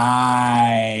Tide.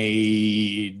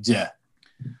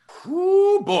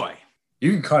 Ooh, boy.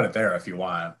 You can cut it there if you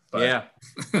want. But. Yeah.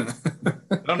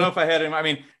 I don't know if I had him.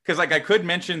 Because I could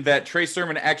mention that Trey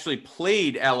Sermon actually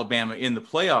played Alabama in the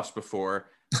playoffs before.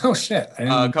 Oh, shit.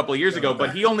 A couple of years ago,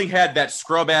 but he only had that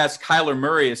scrub-ass Kyler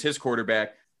Murray as his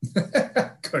quarterback.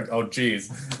 Oh,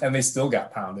 geez. And they still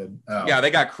got pounded. Oh. Yeah, they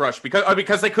got crushed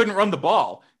because they couldn't run the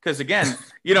ball. Because, again,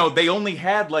 they only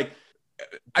had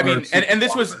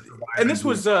this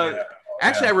was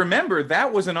actually, I remember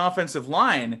that was an offensive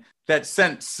line that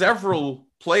sent several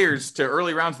players to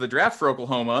early rounds of the draft for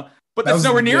Oklahoma, but that's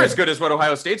nowhere near as good as what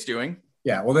Ohio State's doing.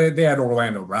 Yeah, well, they had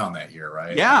Orlando Brown that year,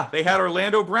 right? Yeah, they had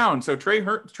Orlando Brown. So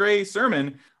Trey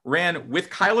Sermon ran with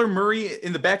Kyler Murray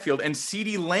in the backfield and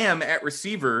CeeDee Lamb at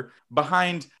receiver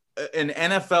behind an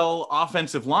NFL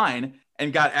offensive line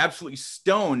and got absolutely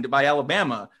stoned by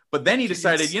Alabama. But then he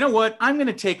decided, you know what? I'm going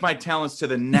to take my talents to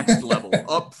the next level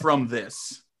up from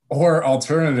this. Or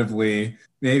alternatively,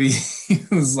 maybe he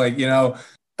was like,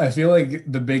 I feel like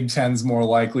the Big Ten's more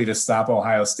likely to stop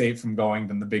Ohio State from going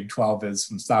than the Big 12 is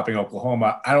from stopping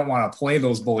Oklahoma. I don't want to play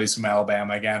those bullies from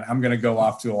Alabama again. I'm going to go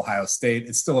off to Ohio State.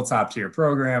 It's still a top-tier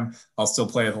program. I'll still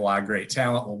play with a lot of great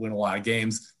talent. We'll win a lot of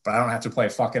games, but I don't have to play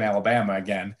fucking Alabama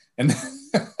again. And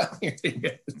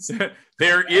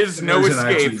there is no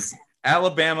escape.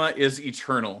 Alabama is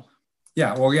eternal.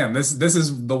 Yeah, well, again, this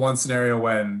is the one scenario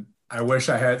when I wish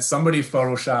I had somebody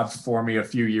photoshopped for me a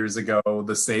few years ago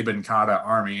the Saban Kata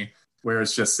army, where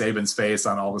it's just Saban's face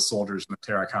on all the soldiers in the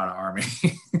Terracotta army.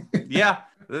 Yeah,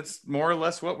 that's more or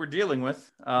less what we're dealing with.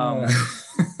 My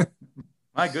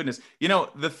goodness.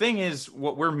 The thing is,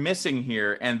 what we're missing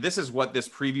here, and this is what this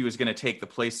preview is going to take the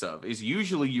place of, is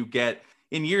usually you get,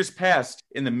 in years past,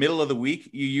 in the middle of the week,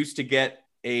 you used to get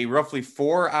a roughly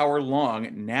 4-hour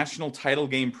long national title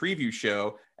game preview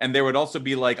show. And there would also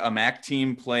be like a MAC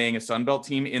team playing a Sunbelt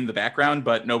team in the background,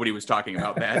 but nobody was talking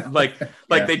about that. Like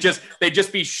they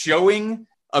just be showing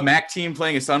a MAC team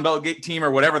playing a Sunbelt team or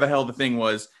whatever the hell the thing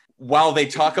was, while they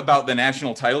talk about the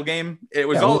national title game. It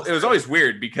was always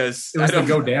weird because it was the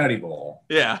GoDaddy Bowl.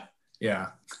 Yeah.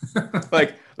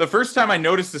 Like the first time I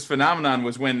noticed this phenomenon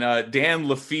was when Dan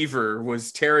Lefevre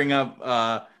was tearing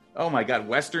up oh my God,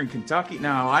 Western Kentucky.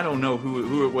 Now I don't know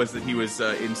who it was that he was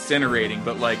incinerating,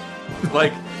 but like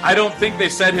I don't think they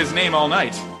said his name all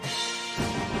night.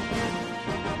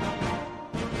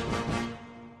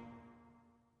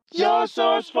 Your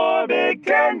source for Big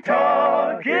Ten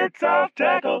talk. It's Off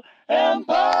Tackle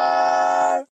Empire.